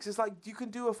context. It's like you can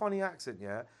do a funny accent,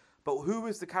 yeah, but who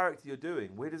is the character you're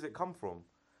doing? Where does it come from?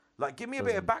 Like, give me a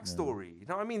bit of backstory. You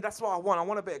know what I mean? That's what I want. I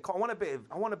want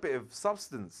a bit of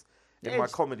substance in my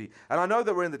comedy. And I know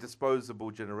that we're in the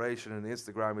disposable generation, and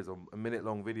Instagram is a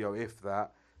minute-long video, if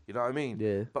that. You know what I mean?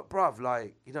 Yeah. But bruv,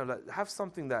 like, you know, like, have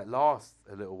something that lasts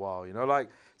a little while. You know, like,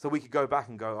 so we could go back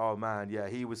and go, oh man, yeah,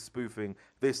 he was spoofing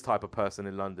this type of person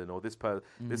in London, or this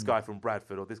guy from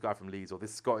Bradford, or this guy from Leeds, or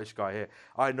this Scottish guy here.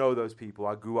 I know those people.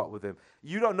 I grew up with them.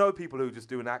 You don't know people who just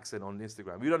do an accent on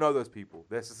Instagram. You don't know those people.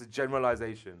 There's just a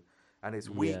generalization. And it's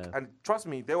weak. Yeah. And trust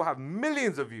me, they will have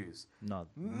millions of views. No,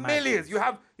 Millions. You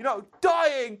have, you know,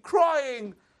 dying,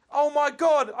 crying. Oh my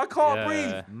God, I can't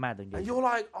breathe. Mad And you're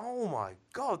like, oh my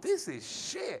God, this is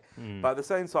shit. But at the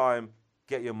same time,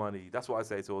 get your money. That's what I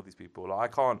say to all these people.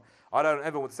 Like, I don't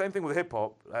ever, the same thing with hip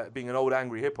hop, being an old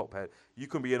angry hip hop head, you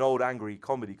can be an old angry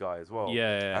comedy guy as well.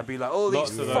 Yeah. And be like, oh,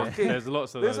 lots these of fucking. There's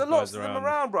lots of There's those a lot of guys them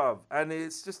around, bruv. And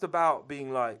it's just about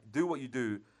being like, do what you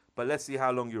do, but let's see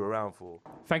how long you're around for.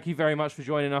 Thank you very much for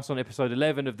joining us on episode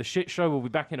 11 of The Shit Show. We'll be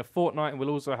back in a fortnight, and we'll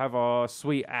also have our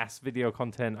sweet-ass video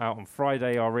content out on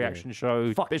Friday, our reaction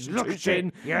show. Fucking look at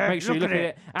it. Yeah, Make sure you look look at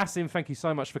at it. Asim, thank you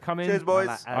so much for coming. Cheers,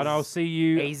 boys. And I'll see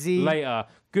you AZ. later.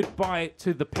 Goodbye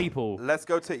to the people. Let's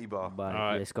go titty bar. Bye.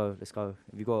 Alright. Let's go.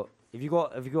 Have you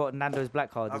got Nando's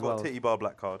black card I've as got well? titty bar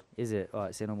black card. Is it? All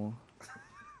right, say no more.